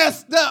it's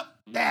messed up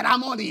that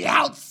I'm on the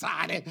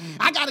outside and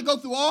I got to go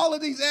through all of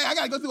these. I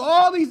got to go through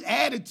all these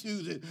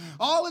attitudes and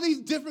all of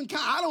these different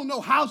kinds. I don't know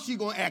how she's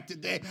going to act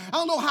today. I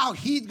don't know how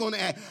he's going to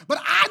act. But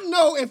I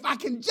know if I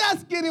can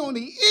just get on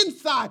the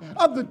inside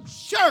of the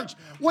church,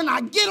 when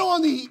I get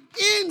on the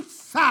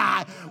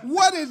inside,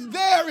 what is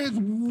there is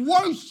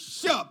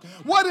worship.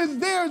 What is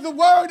there is the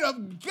word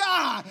of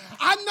God.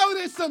 I know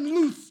there's some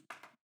loose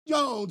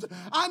Jones.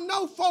 I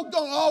know folk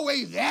don't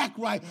always act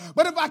right,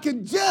 but if I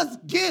can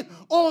just get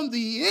on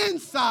the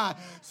inside,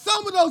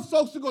 some of those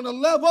folks are going to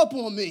level up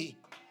on me.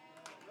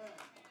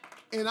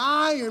 And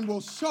iron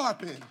will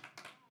sharpen.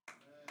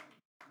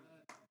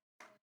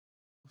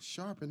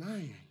 Sharpen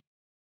iron.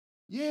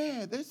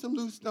 Yeah, there's some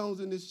loose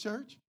stones in this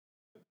church.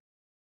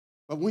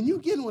 But when you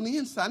get on the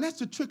inside, and that's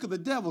the trick of the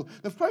devil.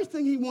 The first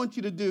thing he wants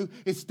you to do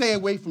is stay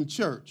away from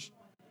church.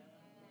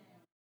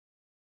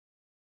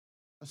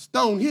 A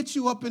stone hits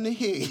you up in the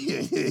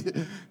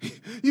head.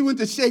 You went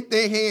to shake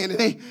their hand,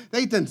 and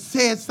they done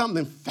said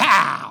something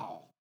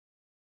foul.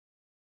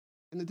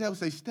 And the devil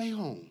say, stay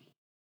home.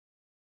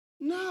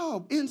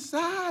 No,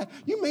 inside,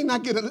 you may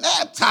not get a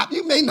laptop.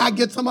 You may not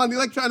get some on the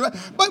electronic,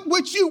 but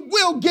what you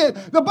will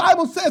get, the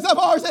Bible says, I've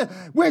always said,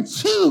 where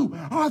 2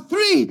 or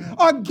 3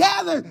 are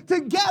gathered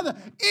together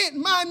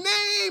in my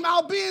name,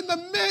 I'll be in the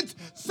midst.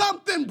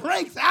 Something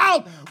breaks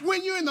out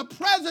when you're in the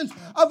presence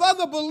of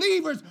other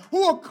believers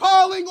who are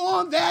calling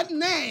on that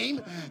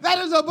name that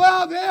is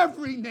above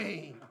every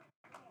name.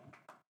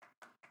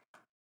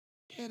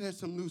 Yeah, there's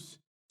some loose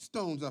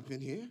stones up in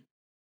here,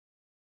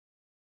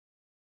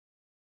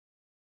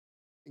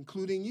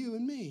 including you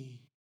and me.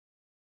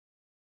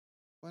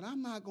 But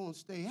I'm not going to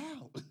stay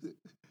out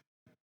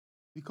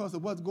because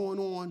of what's going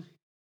on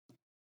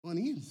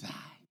the inside.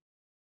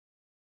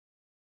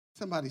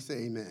 Somebody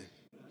say amen.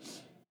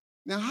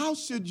 Now, how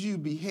should you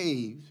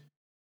behave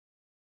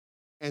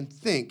and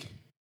think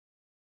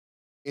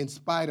in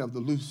spite of the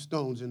loose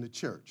stones in the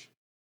church?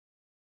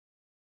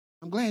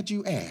 I'm glad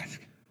you asked.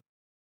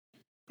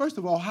 First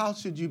of all, how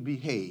should you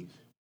behave?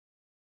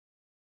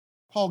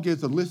 Paul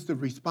gives a list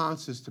of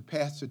responses to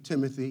Pastor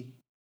Timothy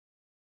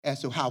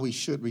as to how he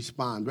should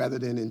respond. Rather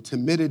than in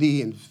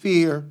timidity and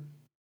fear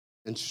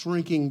and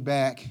shrinking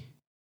back,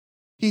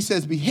 he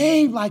says,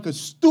 behave like a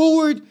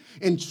steward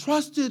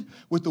entrusted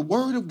with the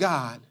word of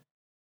God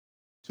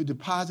to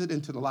deposit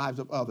into the lives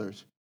of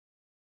others.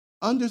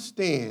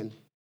 Understand,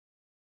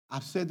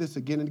 I've said this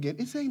again and again,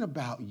 this ain't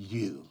about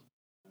you.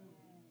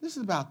 This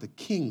is about the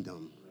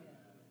kingdom.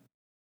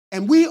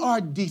 And we are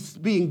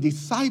being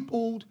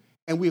discipled,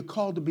 and we are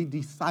called to be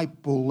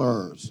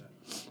disciplers.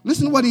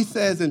 Listen to what he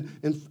says in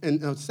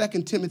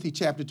 2 Timothy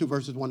chapter 2,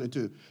 verses 1 and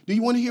 2. Do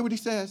you want to hear what he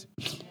says?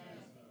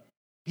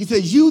 He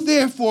says, you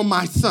therefore,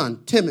 my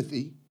son,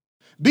 Timothy,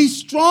 be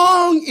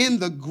strong in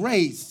the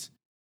grace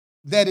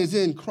that is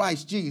in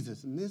Christ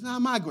Jesus. And this is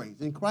not my grace,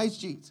 in Christ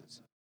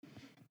Jesus.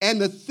 And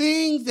the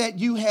things that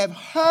you have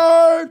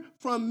heard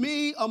from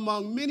me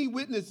among many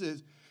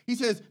witnesses. He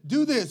says,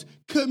 do this.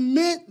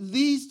 Commit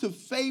these to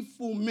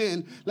faithful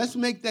men. Let's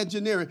make that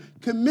generic.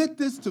 Commit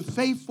this to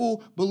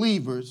faithful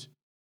believers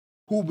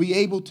who will be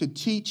able to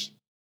teach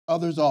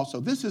others also.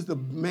 This is the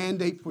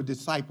mandate for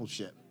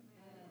discipleship.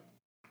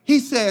 He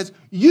says,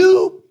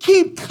 you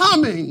keep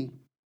coming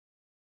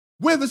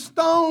where the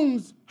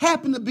stones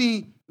happen to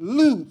be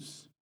loose.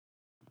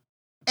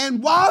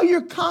 And while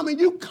you're coming,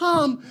 you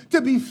come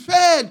to be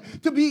fed,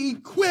 to be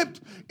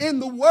equipped in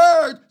the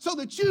word so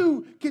that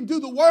you can do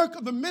the work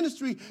of the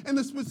ministry. And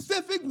the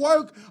specific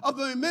work of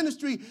the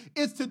ministry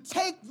is to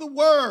take the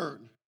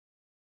word.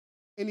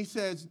 And he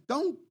says,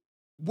 don't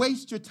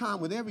waste your time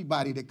with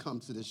everybody that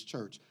comes to this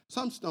church.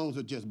 Some stones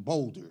are just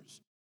boulders.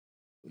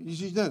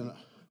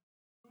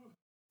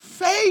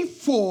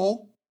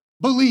 Faithful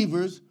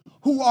believers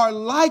who are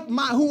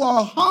who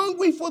are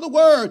hungry for the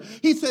word.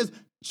 He says,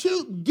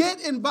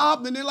 get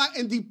involved in their life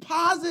and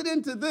deposit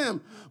into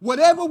them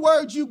whatever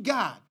word you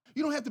got.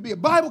 You don't have to be a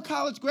Bible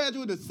college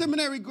graduate, a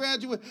seminary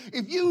graduate.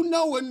 If you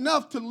know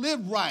enough to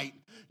live right,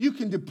 you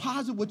can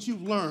deposit what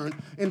you've learned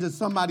into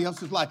somebody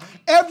else's life.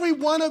 Every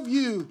one of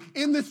you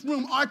in this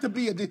room are to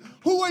be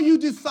who are you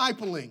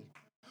discipling?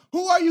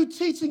 Who are you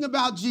teaching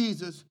about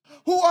Jesus?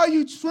 Who are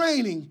you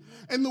training?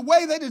 And the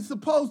way that it's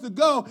supposed to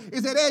go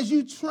is that as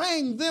you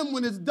train them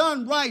when it's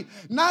done right,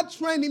 not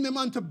training them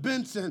unto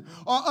Benson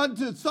or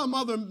unto some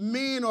other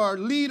man or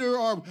leader,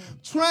 or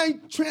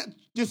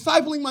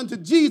discipling them unto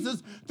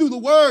Jesus through the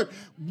word.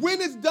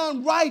 When it's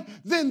done right,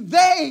 then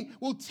they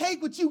will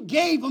take what you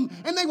gave them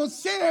and they will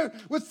share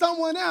with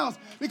someone else,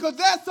 because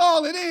that's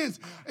all it is.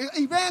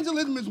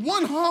 Evangelism is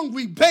one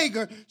hungry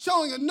beggar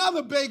showing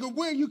another beggar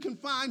where you can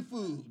find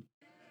food.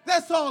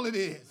 That's all it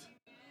is.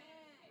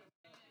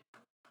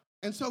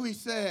 And so he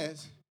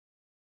says,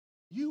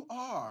 you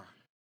are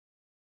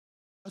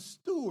a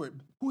steward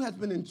who has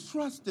been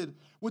entrusted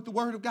with the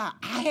word of God.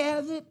 I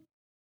have it,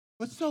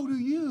 but so do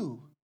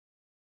you.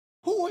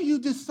 Who are you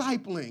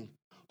discipling?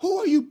 Who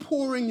are you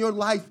pouring your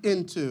life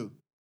into?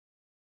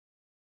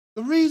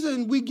 The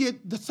reason we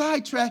get the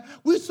sidetrack,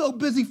 we're so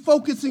busy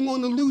focusing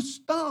on the loose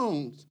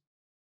stones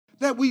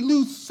that we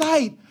lose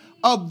sight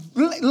of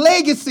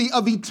legacy,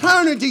 of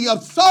eternity,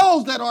 of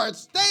souls that are at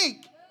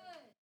stake.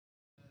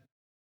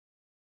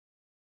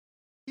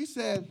 He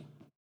said,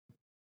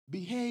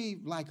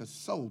 behave like a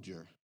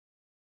soldier.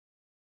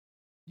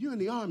 You're in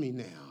the army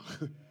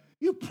now.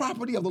 You're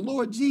property of the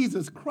Lord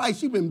Jesus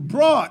Christ. You've been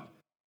bought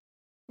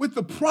with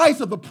the price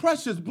of the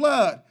precious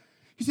blood.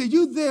 He said,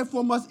 you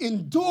therefore must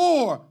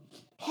endure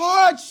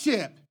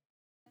hardship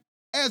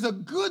as a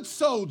good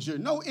soldier,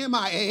 no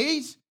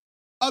MIAs,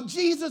 of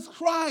Jesus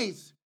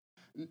Christ.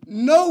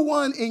 No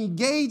one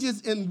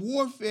engages in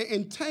warfare,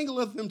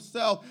 entangleth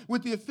himself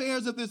with the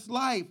affairs of this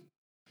life,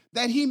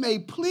 that he may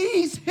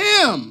please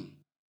him.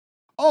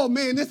 Oh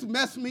man, this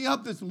messed me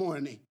up this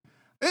morning.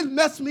 It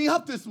messed me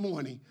up this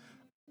morning.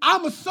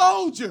 I'm a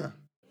soldier.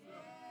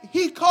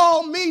 He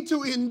called me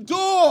to endure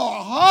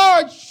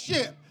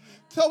hardship.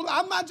 So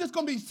I'm not just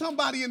going to be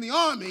somebody in the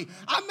army.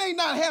 I may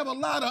not have a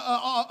lot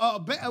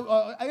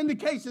of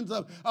indications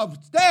of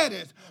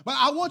status, but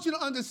I want you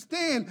to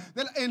understand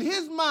that in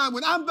his mind,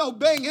 when I'm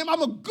obeying him,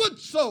 I'm a good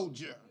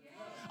soldier.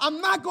 I'm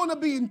not going to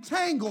be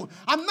entangled.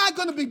 I'm not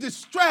going to be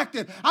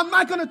distracted. I'm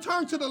not going to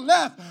turn to the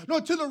left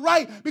nor to the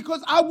right,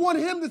 because I want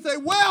him to say,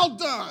 well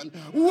done,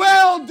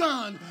 well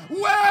done,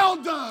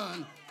 well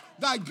done,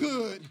 thy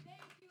good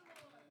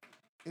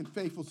and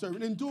faithful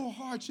servant. Endure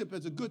hardship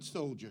as a good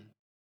soldier.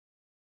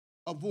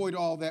 Avoid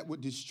all that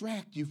would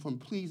distract you from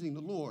pleasing the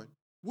Lord.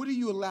 What are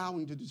you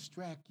allowing to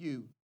distract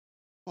you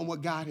from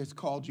what God has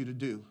called you to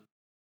do?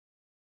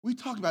 We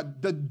talked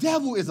about the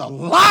devil is a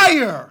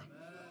liar.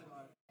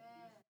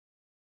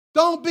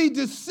 Don't be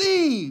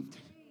deceived.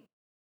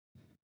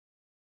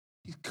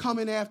 He's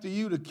coming after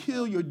you to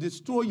kill you,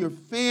 destroy your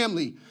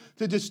family,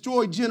 to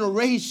destroy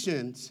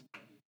generations.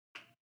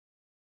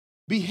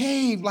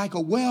 Behave like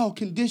a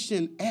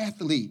well-conditioned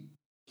athlete.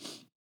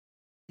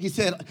 He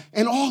said,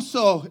 and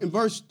also in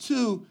verse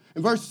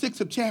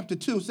 6 of chapter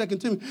 2, 2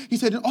 Timothy, he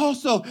said, and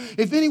also,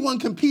 if anyone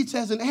competes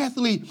as an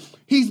athlete,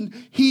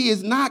 he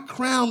is not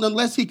crowned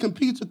unless he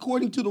competes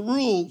according to the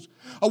rules.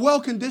 A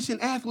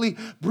well-conditioned athlete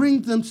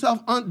brings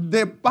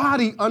their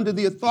body under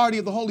the authority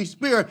of the Holy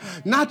Spirit,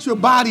 not your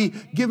body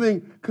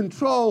giving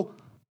control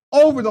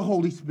over the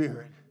Holy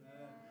Spirit.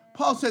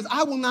 Paul says,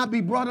 I will not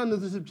be brought under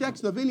the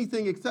subjection of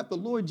anything except the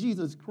Lord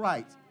Jesus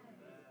Christ.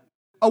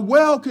 A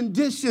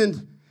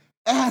well-conditioned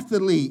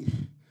athlete.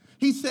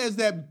 He says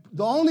that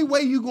the only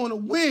way you're going to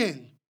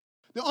win,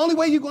 the only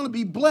way you're going to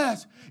be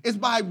blessed is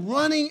by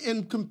running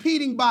and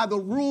competing by the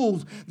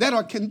rules that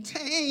are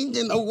contained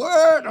in the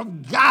Word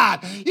of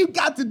God. You've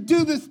got to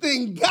do this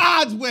thing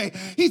God's way.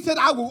 He said,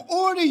 I will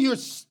order your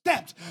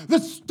steps. The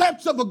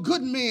steps of a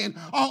good man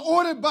are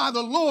ordered by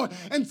the Lord.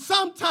 And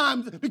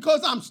sometimes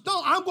because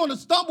I'm going to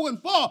stumble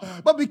and fall.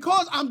 But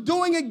because I'm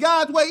doing it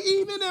God's way,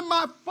 even in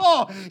my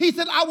fall, he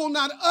said, I will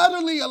not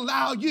utterly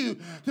allow you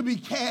to be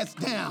cast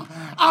down.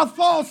 I'll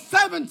fall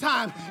 7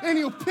 times and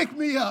he'll pick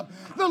me up.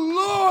 The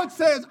Lord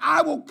says,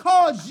 I will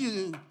cause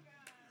you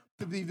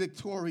to be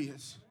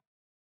victorious.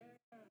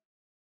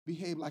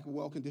 Behave like a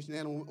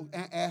well-conditioned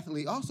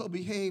athlete. Also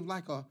behave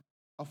like a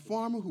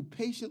farmer who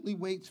patiently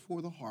waits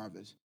for the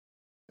harvest.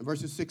 In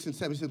verses 6 and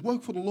 7, it says,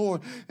 work for the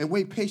Lord and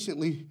wait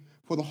patiently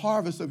for the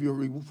harvest of your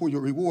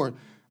reward.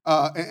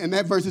 And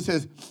that verse, it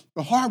says,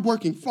 the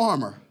hardworking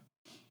farmer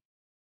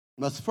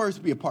must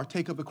first be a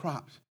partaker of the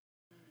crops.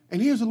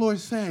 And here's the Lord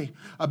saying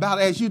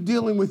about as you're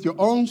dealing with your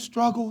own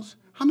struggles.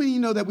 How many of you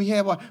know that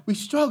we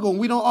struggle and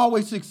we don't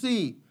always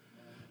succeed?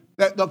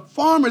 That the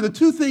farmer, the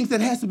two things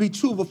that has to be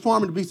true of a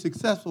farmer to be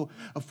successful,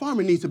 a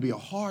farmer needs to be a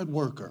hard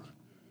worker.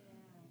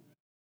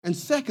 And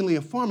secondly,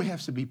 a farmer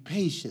has to be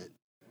patient.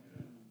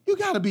 You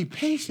got to be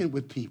patient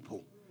with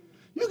people.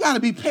 You got to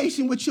be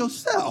patient with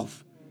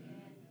yourself.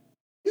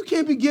 You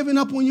can't be giving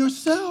up on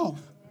yourself.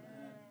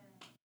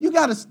 You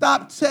got to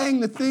stop saying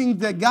the things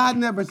that God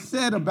never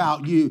said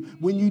about you.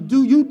 When you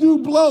do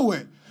blow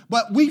it.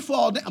 But we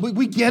fall down.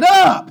 We get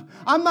up.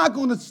 I'm not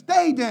going to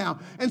stay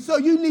down. And so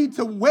you need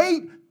to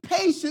wait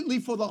patiently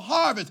for the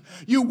harvest.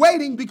 You're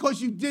waiting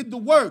because you did the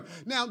work.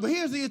 Now,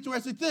 here's the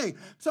interesting thing.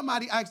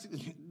 Somebody asked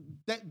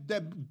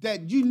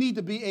that you need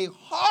to be a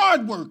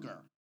hard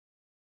worker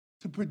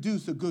to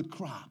produce a good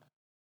crop.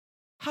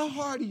 How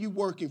hard are you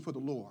working for the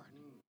Lord?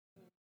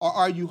 Or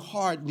are you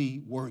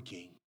hardly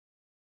working?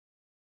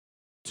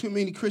 Too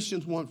many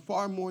Christians want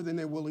far more than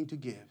they're willing to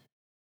give.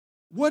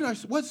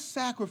 What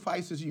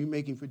sacrifices are you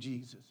making for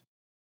Jesus?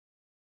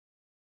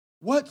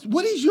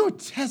 What is your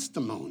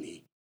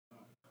testimony?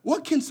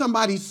 What can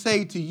somebody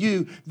say to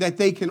you that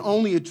they can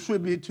only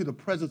attribute to the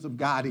presence of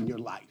God in your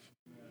life?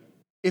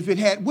 If it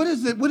had, what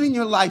in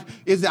your life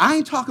is it? I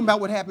ain't talking about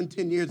what happened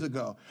 10 years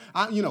ago.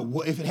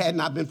 If it had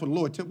not been for the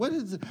Lord.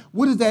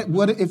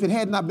 If it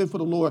had not been for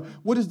the Lord,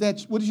 what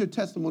is your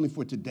testimony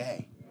for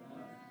today?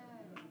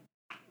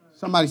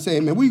 Somebody say,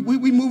 amen.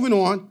 We moving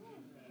on.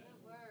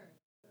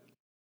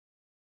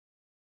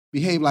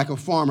 Behave like a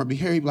farmer.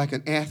 Behave like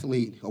an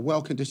athlete, a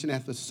well-conditioned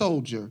athlete,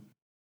 soldier.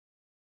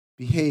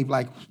 Behave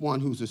like one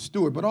who's a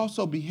steward, but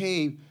also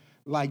behave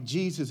like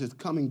Jesus is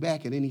coming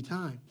back at any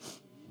time.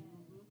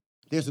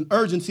 There's an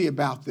urgency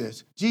about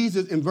this.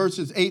 Jesus, in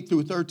verses 8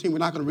 through 13, we're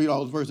not going to read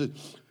all those verses.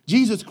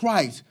 Jesus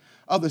Christ,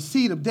 of the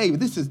seed of David.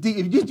 This is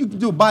deep. You can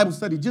do a Bible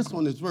study just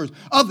on this verse.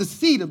 Of the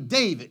seed of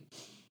David,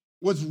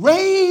 was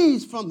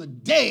raised from the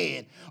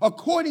dead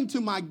according to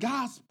my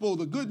gospel,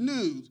 the good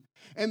news,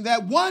 and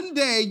that one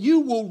day you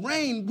will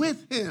reign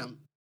with him.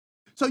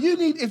 So you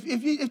need, if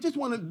you just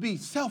want to be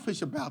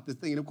selfish about this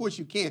thing, and of course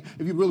you can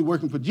if you're really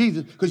working for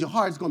Jesus because your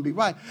heart is going to be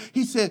right.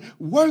 He said,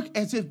 work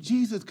as if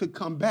Jesus could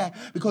come back,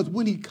 because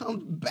when he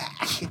comes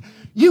back,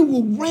 you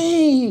will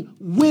reign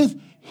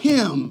with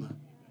him.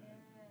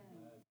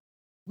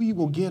 We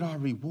will get our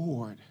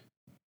reward.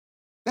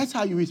 That's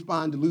how you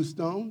respond to loose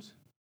stones.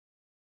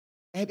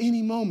 At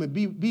any moment,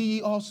 be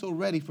ye also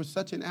ready for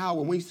such an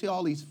hour when you see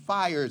all these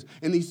fires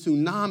and these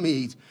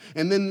tsunamis,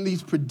 and then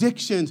these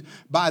predictions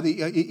by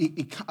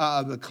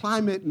the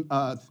climate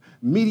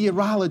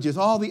meteorologists.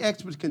 All the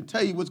experts can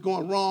tell you what's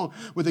going wrong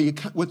with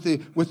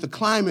the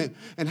climate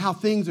and how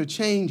things are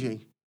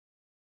changing.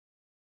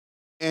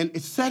 And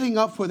it's setting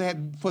up for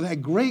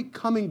that great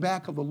coming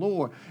back of the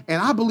Lord.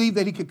 And I believe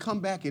that he could come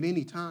back at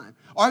any time.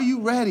 Are you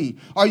ready?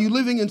 Are you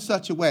living in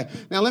such a way?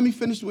 Now, let me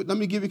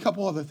give you a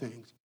couple other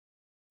things.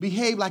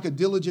 Behave like a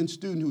diligent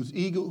student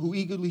who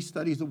eagerly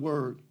studies the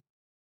word.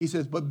 He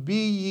says, but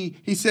be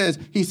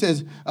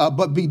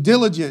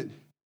diligent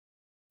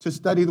to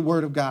study the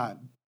word of God.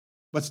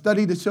 But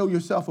study to show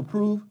yourself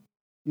approved.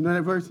 You know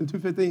that verse in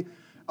 2:15?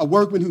 A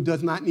workman who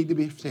does not need to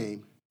be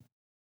ashamed.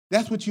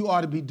 That's what you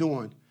ought to be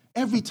doing.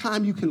 Every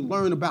time you can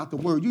learn about the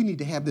word, you need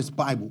to have this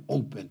Bible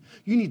open.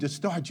 You need to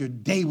start your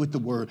day with the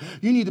word.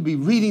 You need to be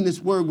reading this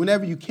word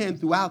whenever you can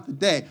throughout the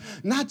day.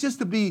 Not just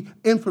to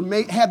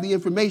have the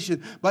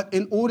information, but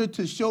in order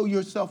to show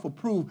yourself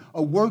approved,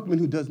 a workman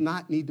who does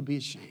not need to be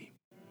ashamed.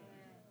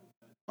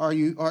 Are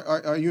you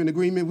in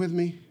agreement with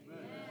me?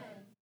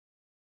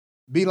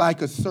 Be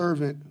like a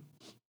servant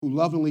who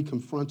lovingly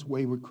confronts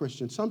wayward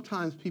Christians.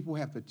 Sometimes people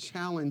have to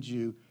challenge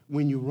you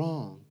when you're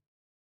wrong.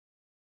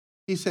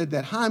 He said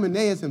that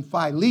Hymenaeus and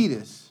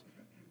Philetus,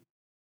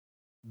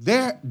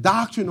 their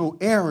doctrinal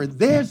error,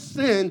 their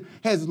sin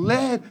has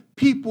led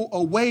people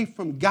away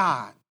from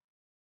God.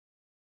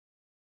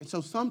 And so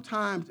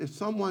sometimes if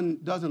someone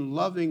doesn't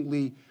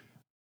lovingly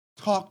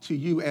talk to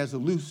you as a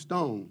loose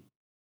stone,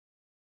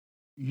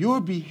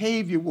 your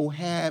behavior will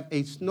have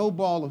a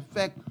snowball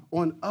effect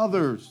on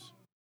others.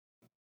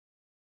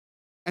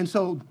 And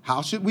so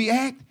how should we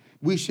act?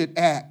 We should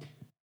act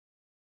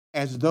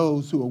as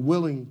those who are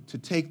willing to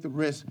take the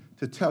risk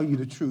to tell you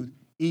the truth,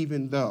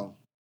 even though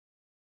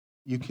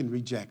you can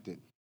reject it.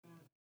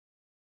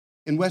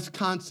 In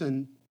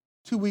Wisconsin,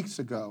 2 weeks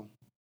ago,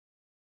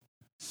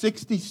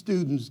 60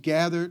 students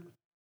gathered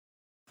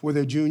for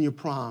their junior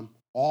prom,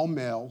 all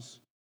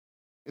males,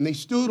 and they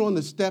stood on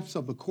the steps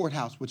of the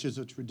courthouse, which is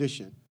a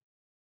tradition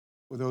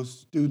for those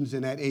students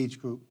in that age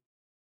group.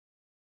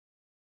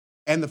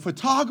 And the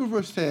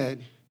photographer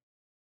said,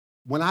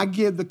 when I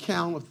give the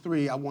count of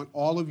 3, I want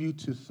all of you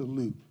to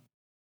salute.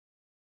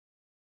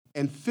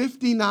 And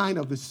 59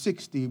 of the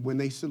 60, when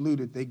they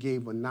saluted, they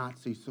gave a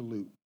Nazi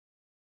salute.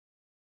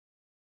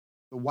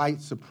 The white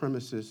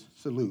supremacist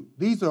salute.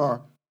 These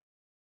are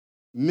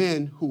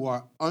men who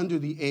are under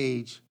the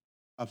age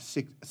of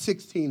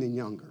 16 and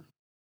younger.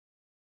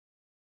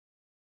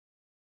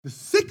 The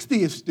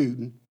 60th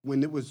student,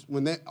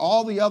 when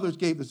all the others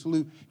gave the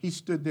salute, he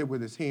stood there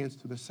with his hands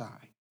to the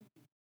side.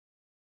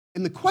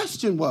 And the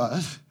question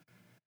was,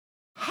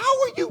 how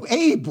were you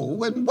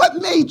able, and what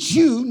made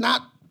you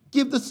not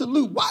give the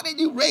salute? Why did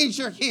you raise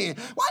your hand?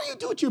 Why did you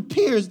do what your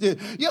peers did?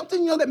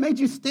 That made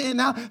you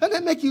stand out, and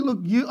that make you look,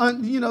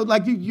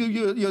 like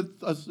you're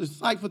a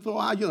sight for throw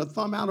out, a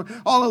thumb out, or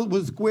all of it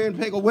was square and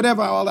peg, or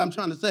whatever all I'm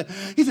trying to say.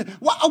 He said,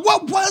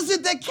 what was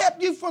it that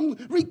kept you from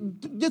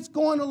just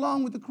going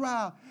along with the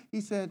crowd?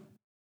 He said,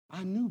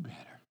 I knew better.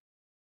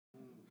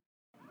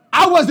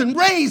 I wasn't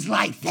raised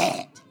like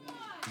that.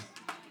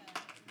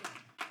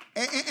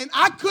 And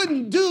I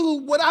couldn't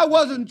do what I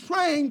wasn't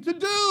trained to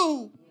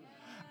do.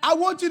 I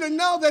want you to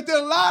know that there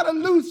are a lot of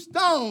loose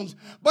stones,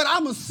 but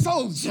I'm a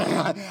soldier.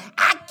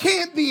 I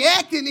can't be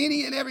acting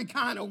any and every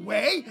kind of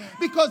way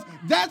because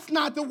that's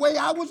not the way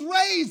I was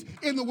raised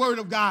in the Word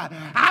of God.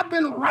 I've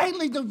been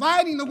rightly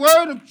dividing the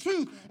Word of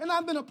truth, and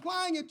I've been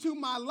applying it to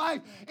my life.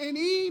 And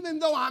even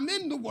though I'm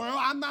in the world,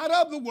 I'm not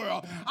of the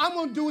world. I'm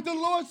going to do what the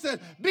Lord said.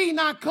 Be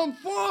not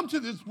conformed to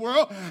this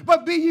world,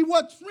 but be ye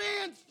what?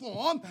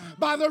 Transformed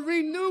by the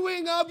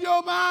renewing of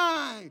your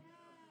mind.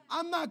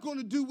 I'm not going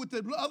to do what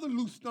the other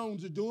loose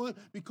stones are doing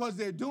because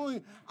they're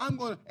doing. I'm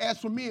going to ask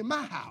for me in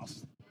my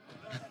house.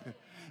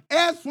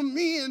 As for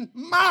me in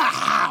my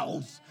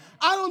house.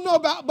 I don't know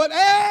about, but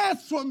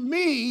as for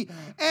me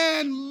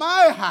and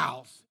my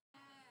house,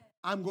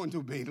 I'm going to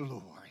obey the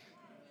Lord.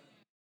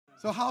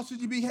 So how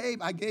should you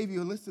behave? I gave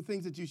you a list of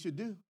things that you should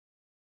do.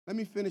 Let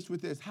me finish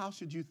with this. How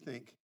should you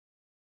think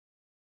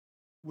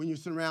when you're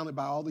surrounded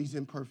by all these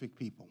imperfect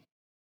people?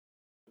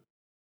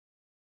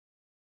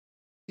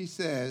 He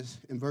says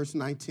in verse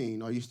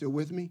 19, are you still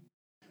with me?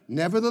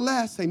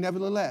 Nevertheless, say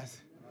nevertheless.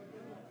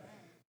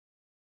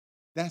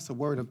 That's a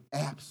word of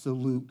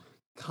absolute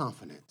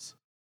confidence.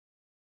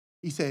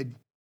 He said,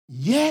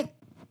 yet,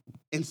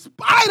 in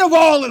spite of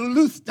all of the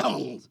loose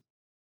stones,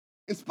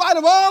 in spite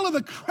of all of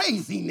the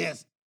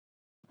craziness,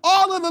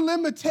 all of the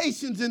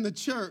limitations in the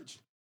church,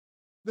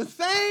 the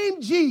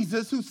same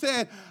Jesus who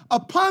said,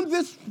 upon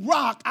this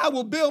rock I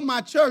will build my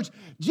church,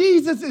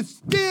 Jesus is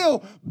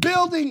still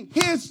building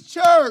his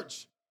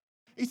church.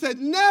 He said,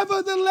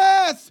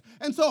 nevertheless,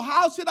 and so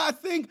how should I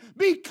think?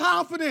 Be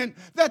confident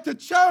that the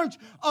church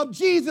of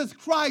Jesus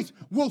Christ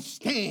will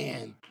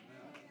stand.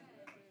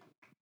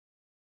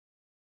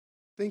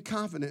 Think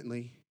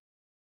confidently.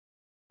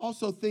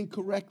 Also think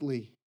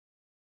correctly.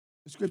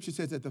 The scripture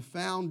says that the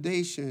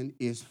foundation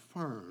is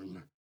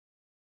firm.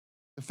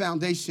 The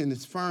foundation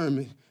is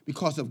firm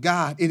because of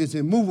God. It is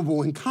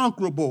immovable,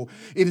 inconquerable.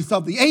 It is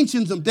of the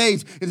ancients of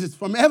days. It is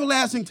from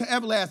everlasting to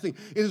everlasting.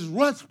 It is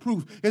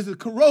rust-proof. It is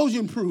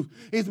corrosion-proof.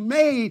 It's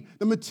made,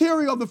 the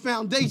material of the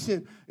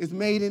foundation is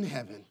made in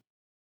heaven.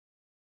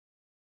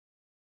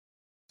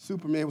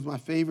 Superman was my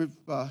favorite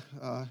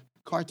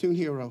cartoon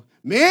hero.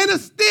 Man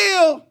of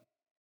steel,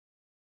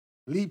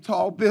 leap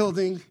tall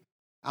buildings,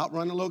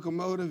 outrun the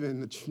locomotive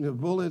and the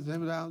bullets,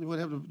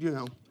 whatever, you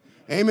know.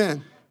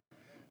 Amen.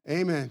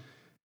 Amen.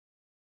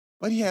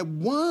 But he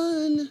had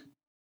one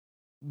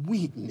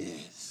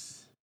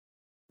weakness,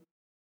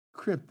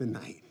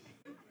 kryptonite.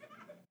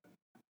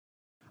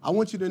 I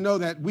want you to know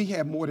that we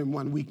have more than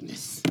one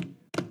weakness.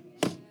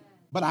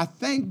 But I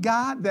thank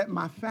God that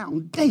my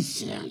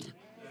foundation,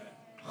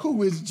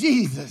 who is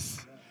Jesus,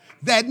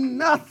 that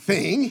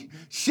nothing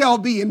shall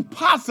be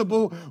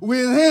impossible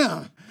with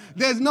him.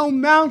 There's no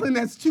mountain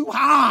that's too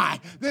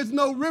high. There's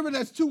no river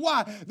that's too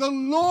wide. The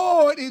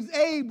Lord is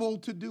able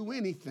to do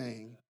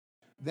anything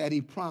that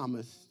he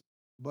promised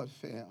but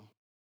fail.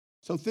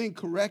 So think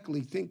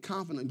correctly, think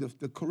confidently.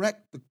 The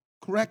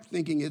correct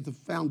thinking is the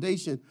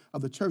foundation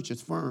of the church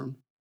is firm.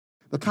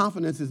 The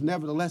confidence is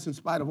nevertheless in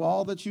spite of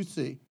all that you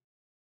see.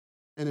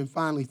 And then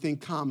finally,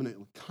 think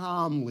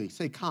calmly,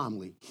 say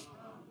calmly.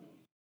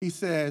 He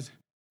says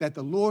that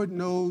the Lord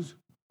knows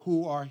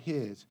who are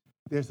his.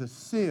 There's a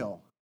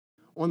seal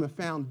on the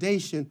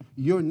foundation.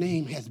 Your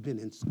name has been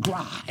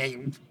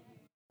inscribed.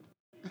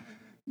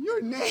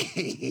 Your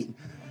name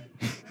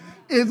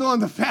is on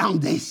the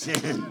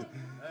foundation.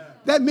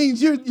 That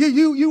means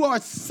you are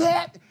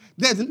set.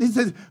 It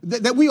says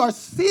that we are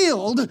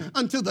sealed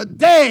until the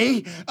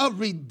day of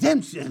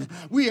redemption.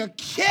 We are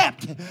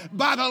kept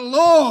by the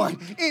Lord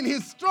in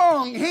his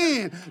strong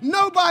hand.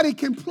 Nobody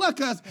can pluck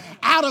us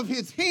out of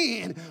his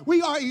hand.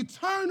 We are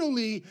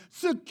eternally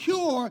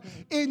secure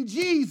in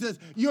Jesus.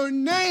 Your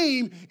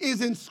name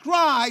is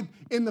inscribed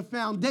in the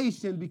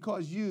foundation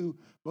because you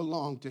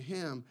belong to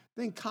him.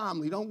 Think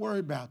calmly. Don't worry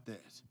about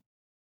this.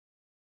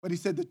 But he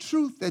said the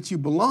truth that you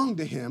belong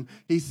to him,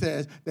 he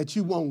says that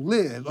you won't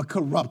live a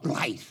corrupt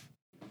life.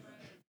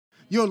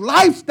 Your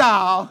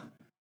lifestyle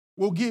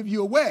will give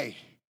you away.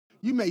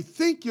 You may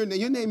think your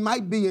name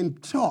might be in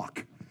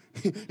chalk.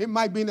 It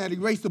might be in that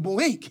erasable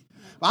ink.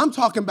 But I'm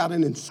talking about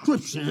an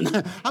inscription.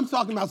 I'm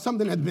talking about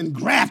something that's been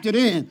grafted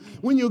in.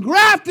 When you're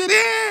grafted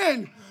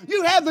in,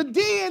 you have the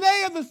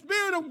DNA of the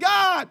Spirit of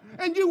God,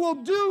 and you will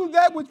do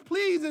that which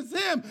pleases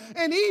him.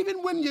 And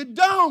even when you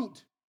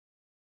don't,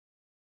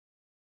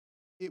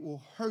 it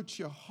will hurt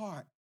your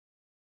heart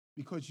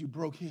because you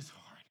broke his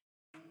heart.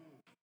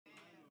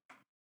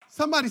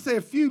 Somebody say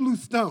a few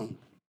loose stones,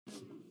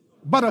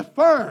 but a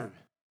firm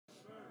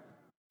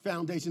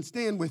foundation.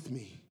 Stand with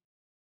me.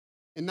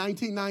 In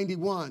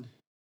 1991,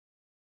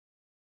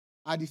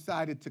 I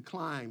decided to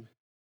climb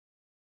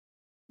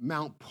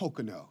Mount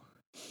Pocono.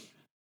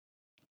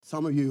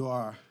 Some of you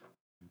are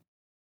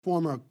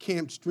former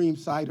Camp Stream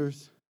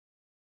Siders.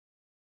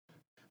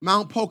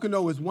 Mount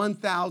Pocono is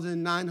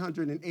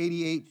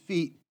 1,988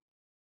 feet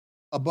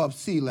above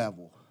sea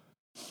level.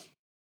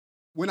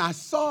 When I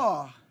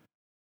saw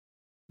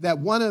that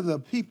one of the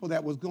people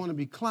that was going to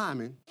be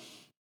climbing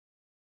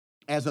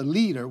as a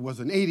leader was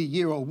an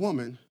 80-year-old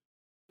woman,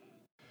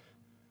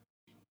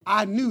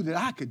 I knew that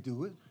I could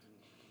do it.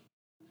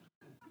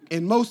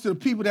 And most of the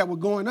people that were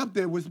going up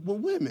there were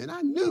women.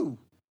 I knew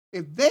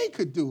if they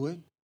could do it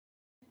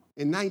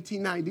in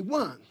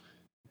 1991,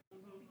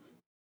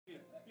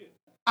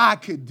 I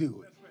could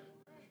do it.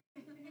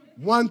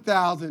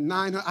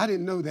 1,900, I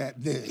didn't know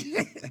that then.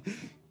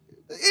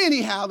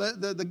 Anyhow,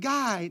 the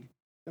guide,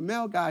 the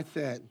male guide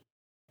said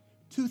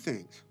two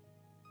things.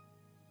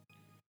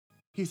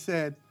 He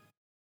said,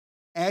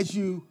 as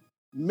you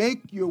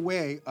make your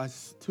way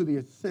to the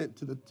ascent,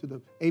 to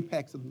the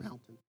apex of the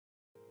mountain,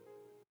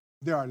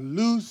 there are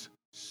loose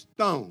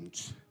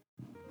stones.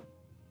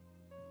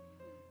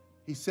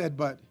 He said,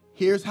 but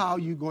here's how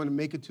you're going to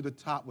make it to the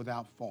top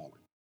without falling.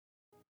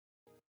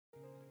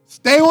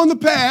 Stay on the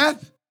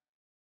path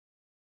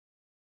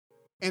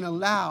and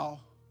allow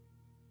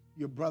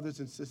your brothers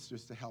and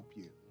sisters to help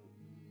you.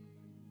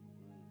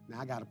 Now,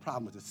 I got a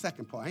problem with the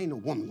second part. Ain't no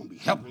woman going to be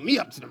helping me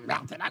up to the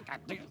mountain. I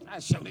got this. I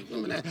show these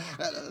women that.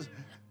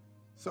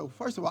 So,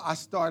 first of all, I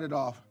started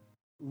off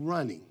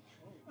running.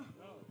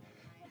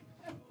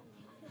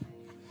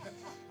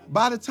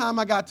 By the time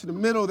I got to the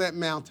middle of that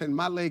mountain,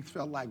 my legs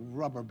felt like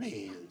rubber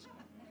bands.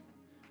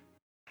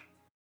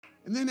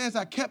 And then as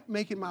I kept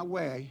making my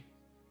way,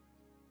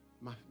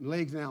 my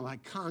legs down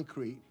like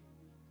concrete,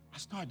 I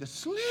started to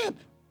slip.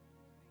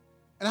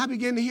 And I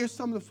began to hear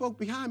some of the folk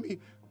behind me,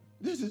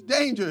 this is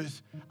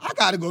dangerous. I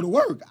got to go to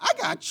work. I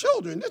got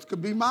children. This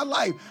could be my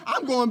life.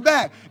 I'm going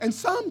back. And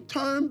some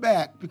turned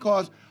back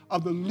because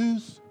of the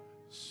loose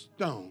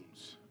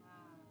stones.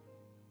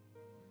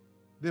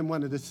 Then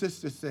one of the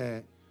sisters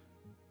said,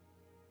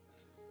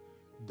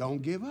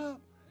 don't give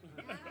up.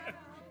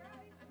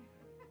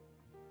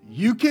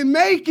 You can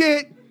make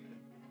it.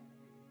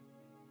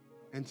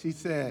 And she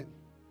said,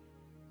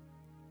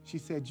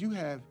 you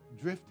have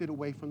drifted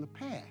away from the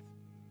path.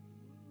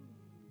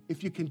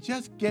 If you can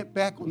just get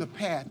back on the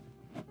path,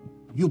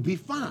 you'll be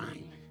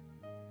fine.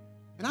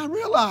 And I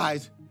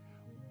realized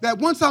that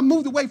once I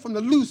moved away from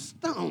the loose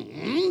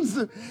stones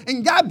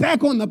and got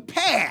back on the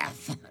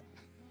path,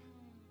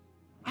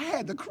 I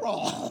had to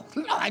crawl.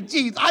 Lord,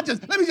 geez, let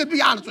me just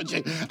be honest with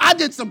you. I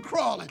did some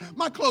crawling.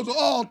 My clothes were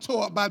all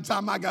tore up by the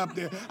time I got up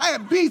there. I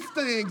had bee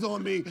stings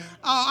on me.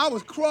 I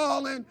was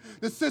crawling.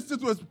 The sisters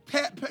was,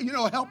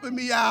 helping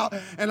me out.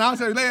 And I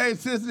said, hey,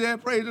 sisters,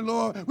 praise the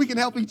Lord. We can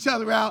help each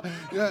other out.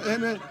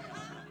 Amen.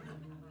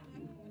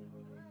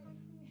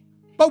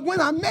 But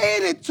when I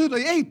made it to the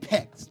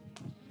apex,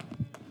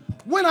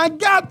 when I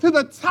got to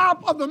the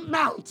top of the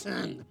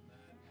mountain,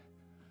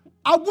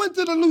 I went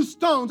to the loose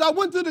stones. I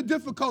went to the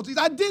difficulties.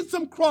 I did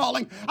some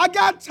crawling. I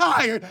got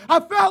tired. I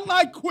felt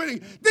like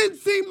quitting. Didn't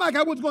seem like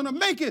I was going to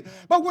make it.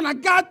 But when I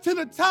got to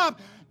the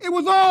top, it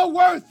was all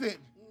worth it.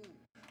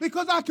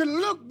 Because I could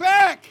look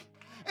back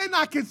and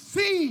I could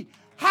see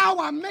how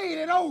I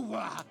made it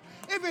over.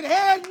 If it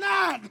had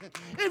not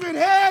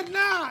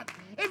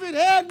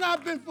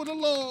been for the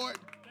Lord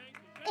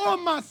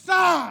on my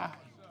side.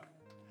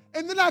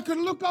 And then I could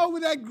look over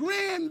that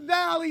grand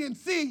valley and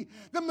see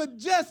the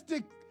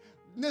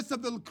majesticness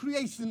of the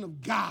creation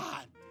of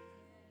God.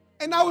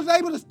 And I was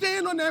able to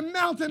stand on that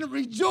mountain and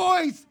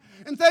rejoice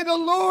and say, the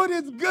Lord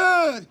is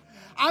good.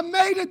 I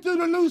made it through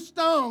the loose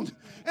stones.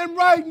 And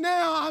right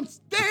now I'm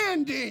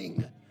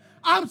standing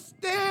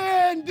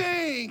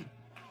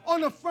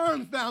on a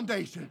firm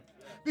foundation.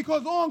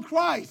 Because on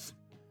Christ,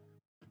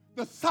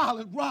 the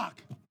solid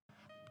rock,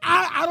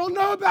 I don't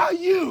know about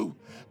you,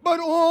 but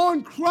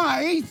on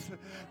Christ,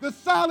 the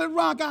solid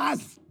rock, I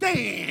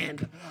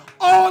stand.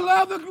 All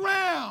other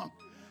ground.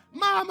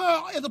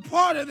 Mama is a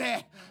part of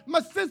that.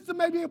 My sister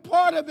may be a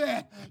part of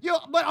that.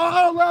 But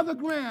all other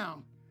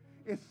ground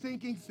is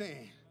sinking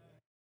sand.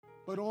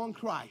 But on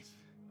Christ,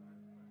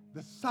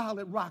 the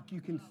solid rock, you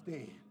can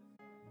stand.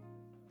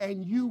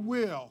 And you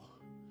will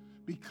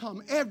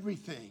become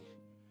everything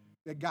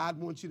that God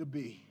wants you to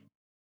be,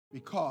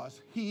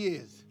 because he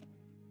is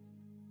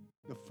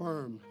the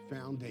firm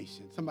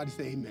foundation. Somebody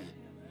say amen.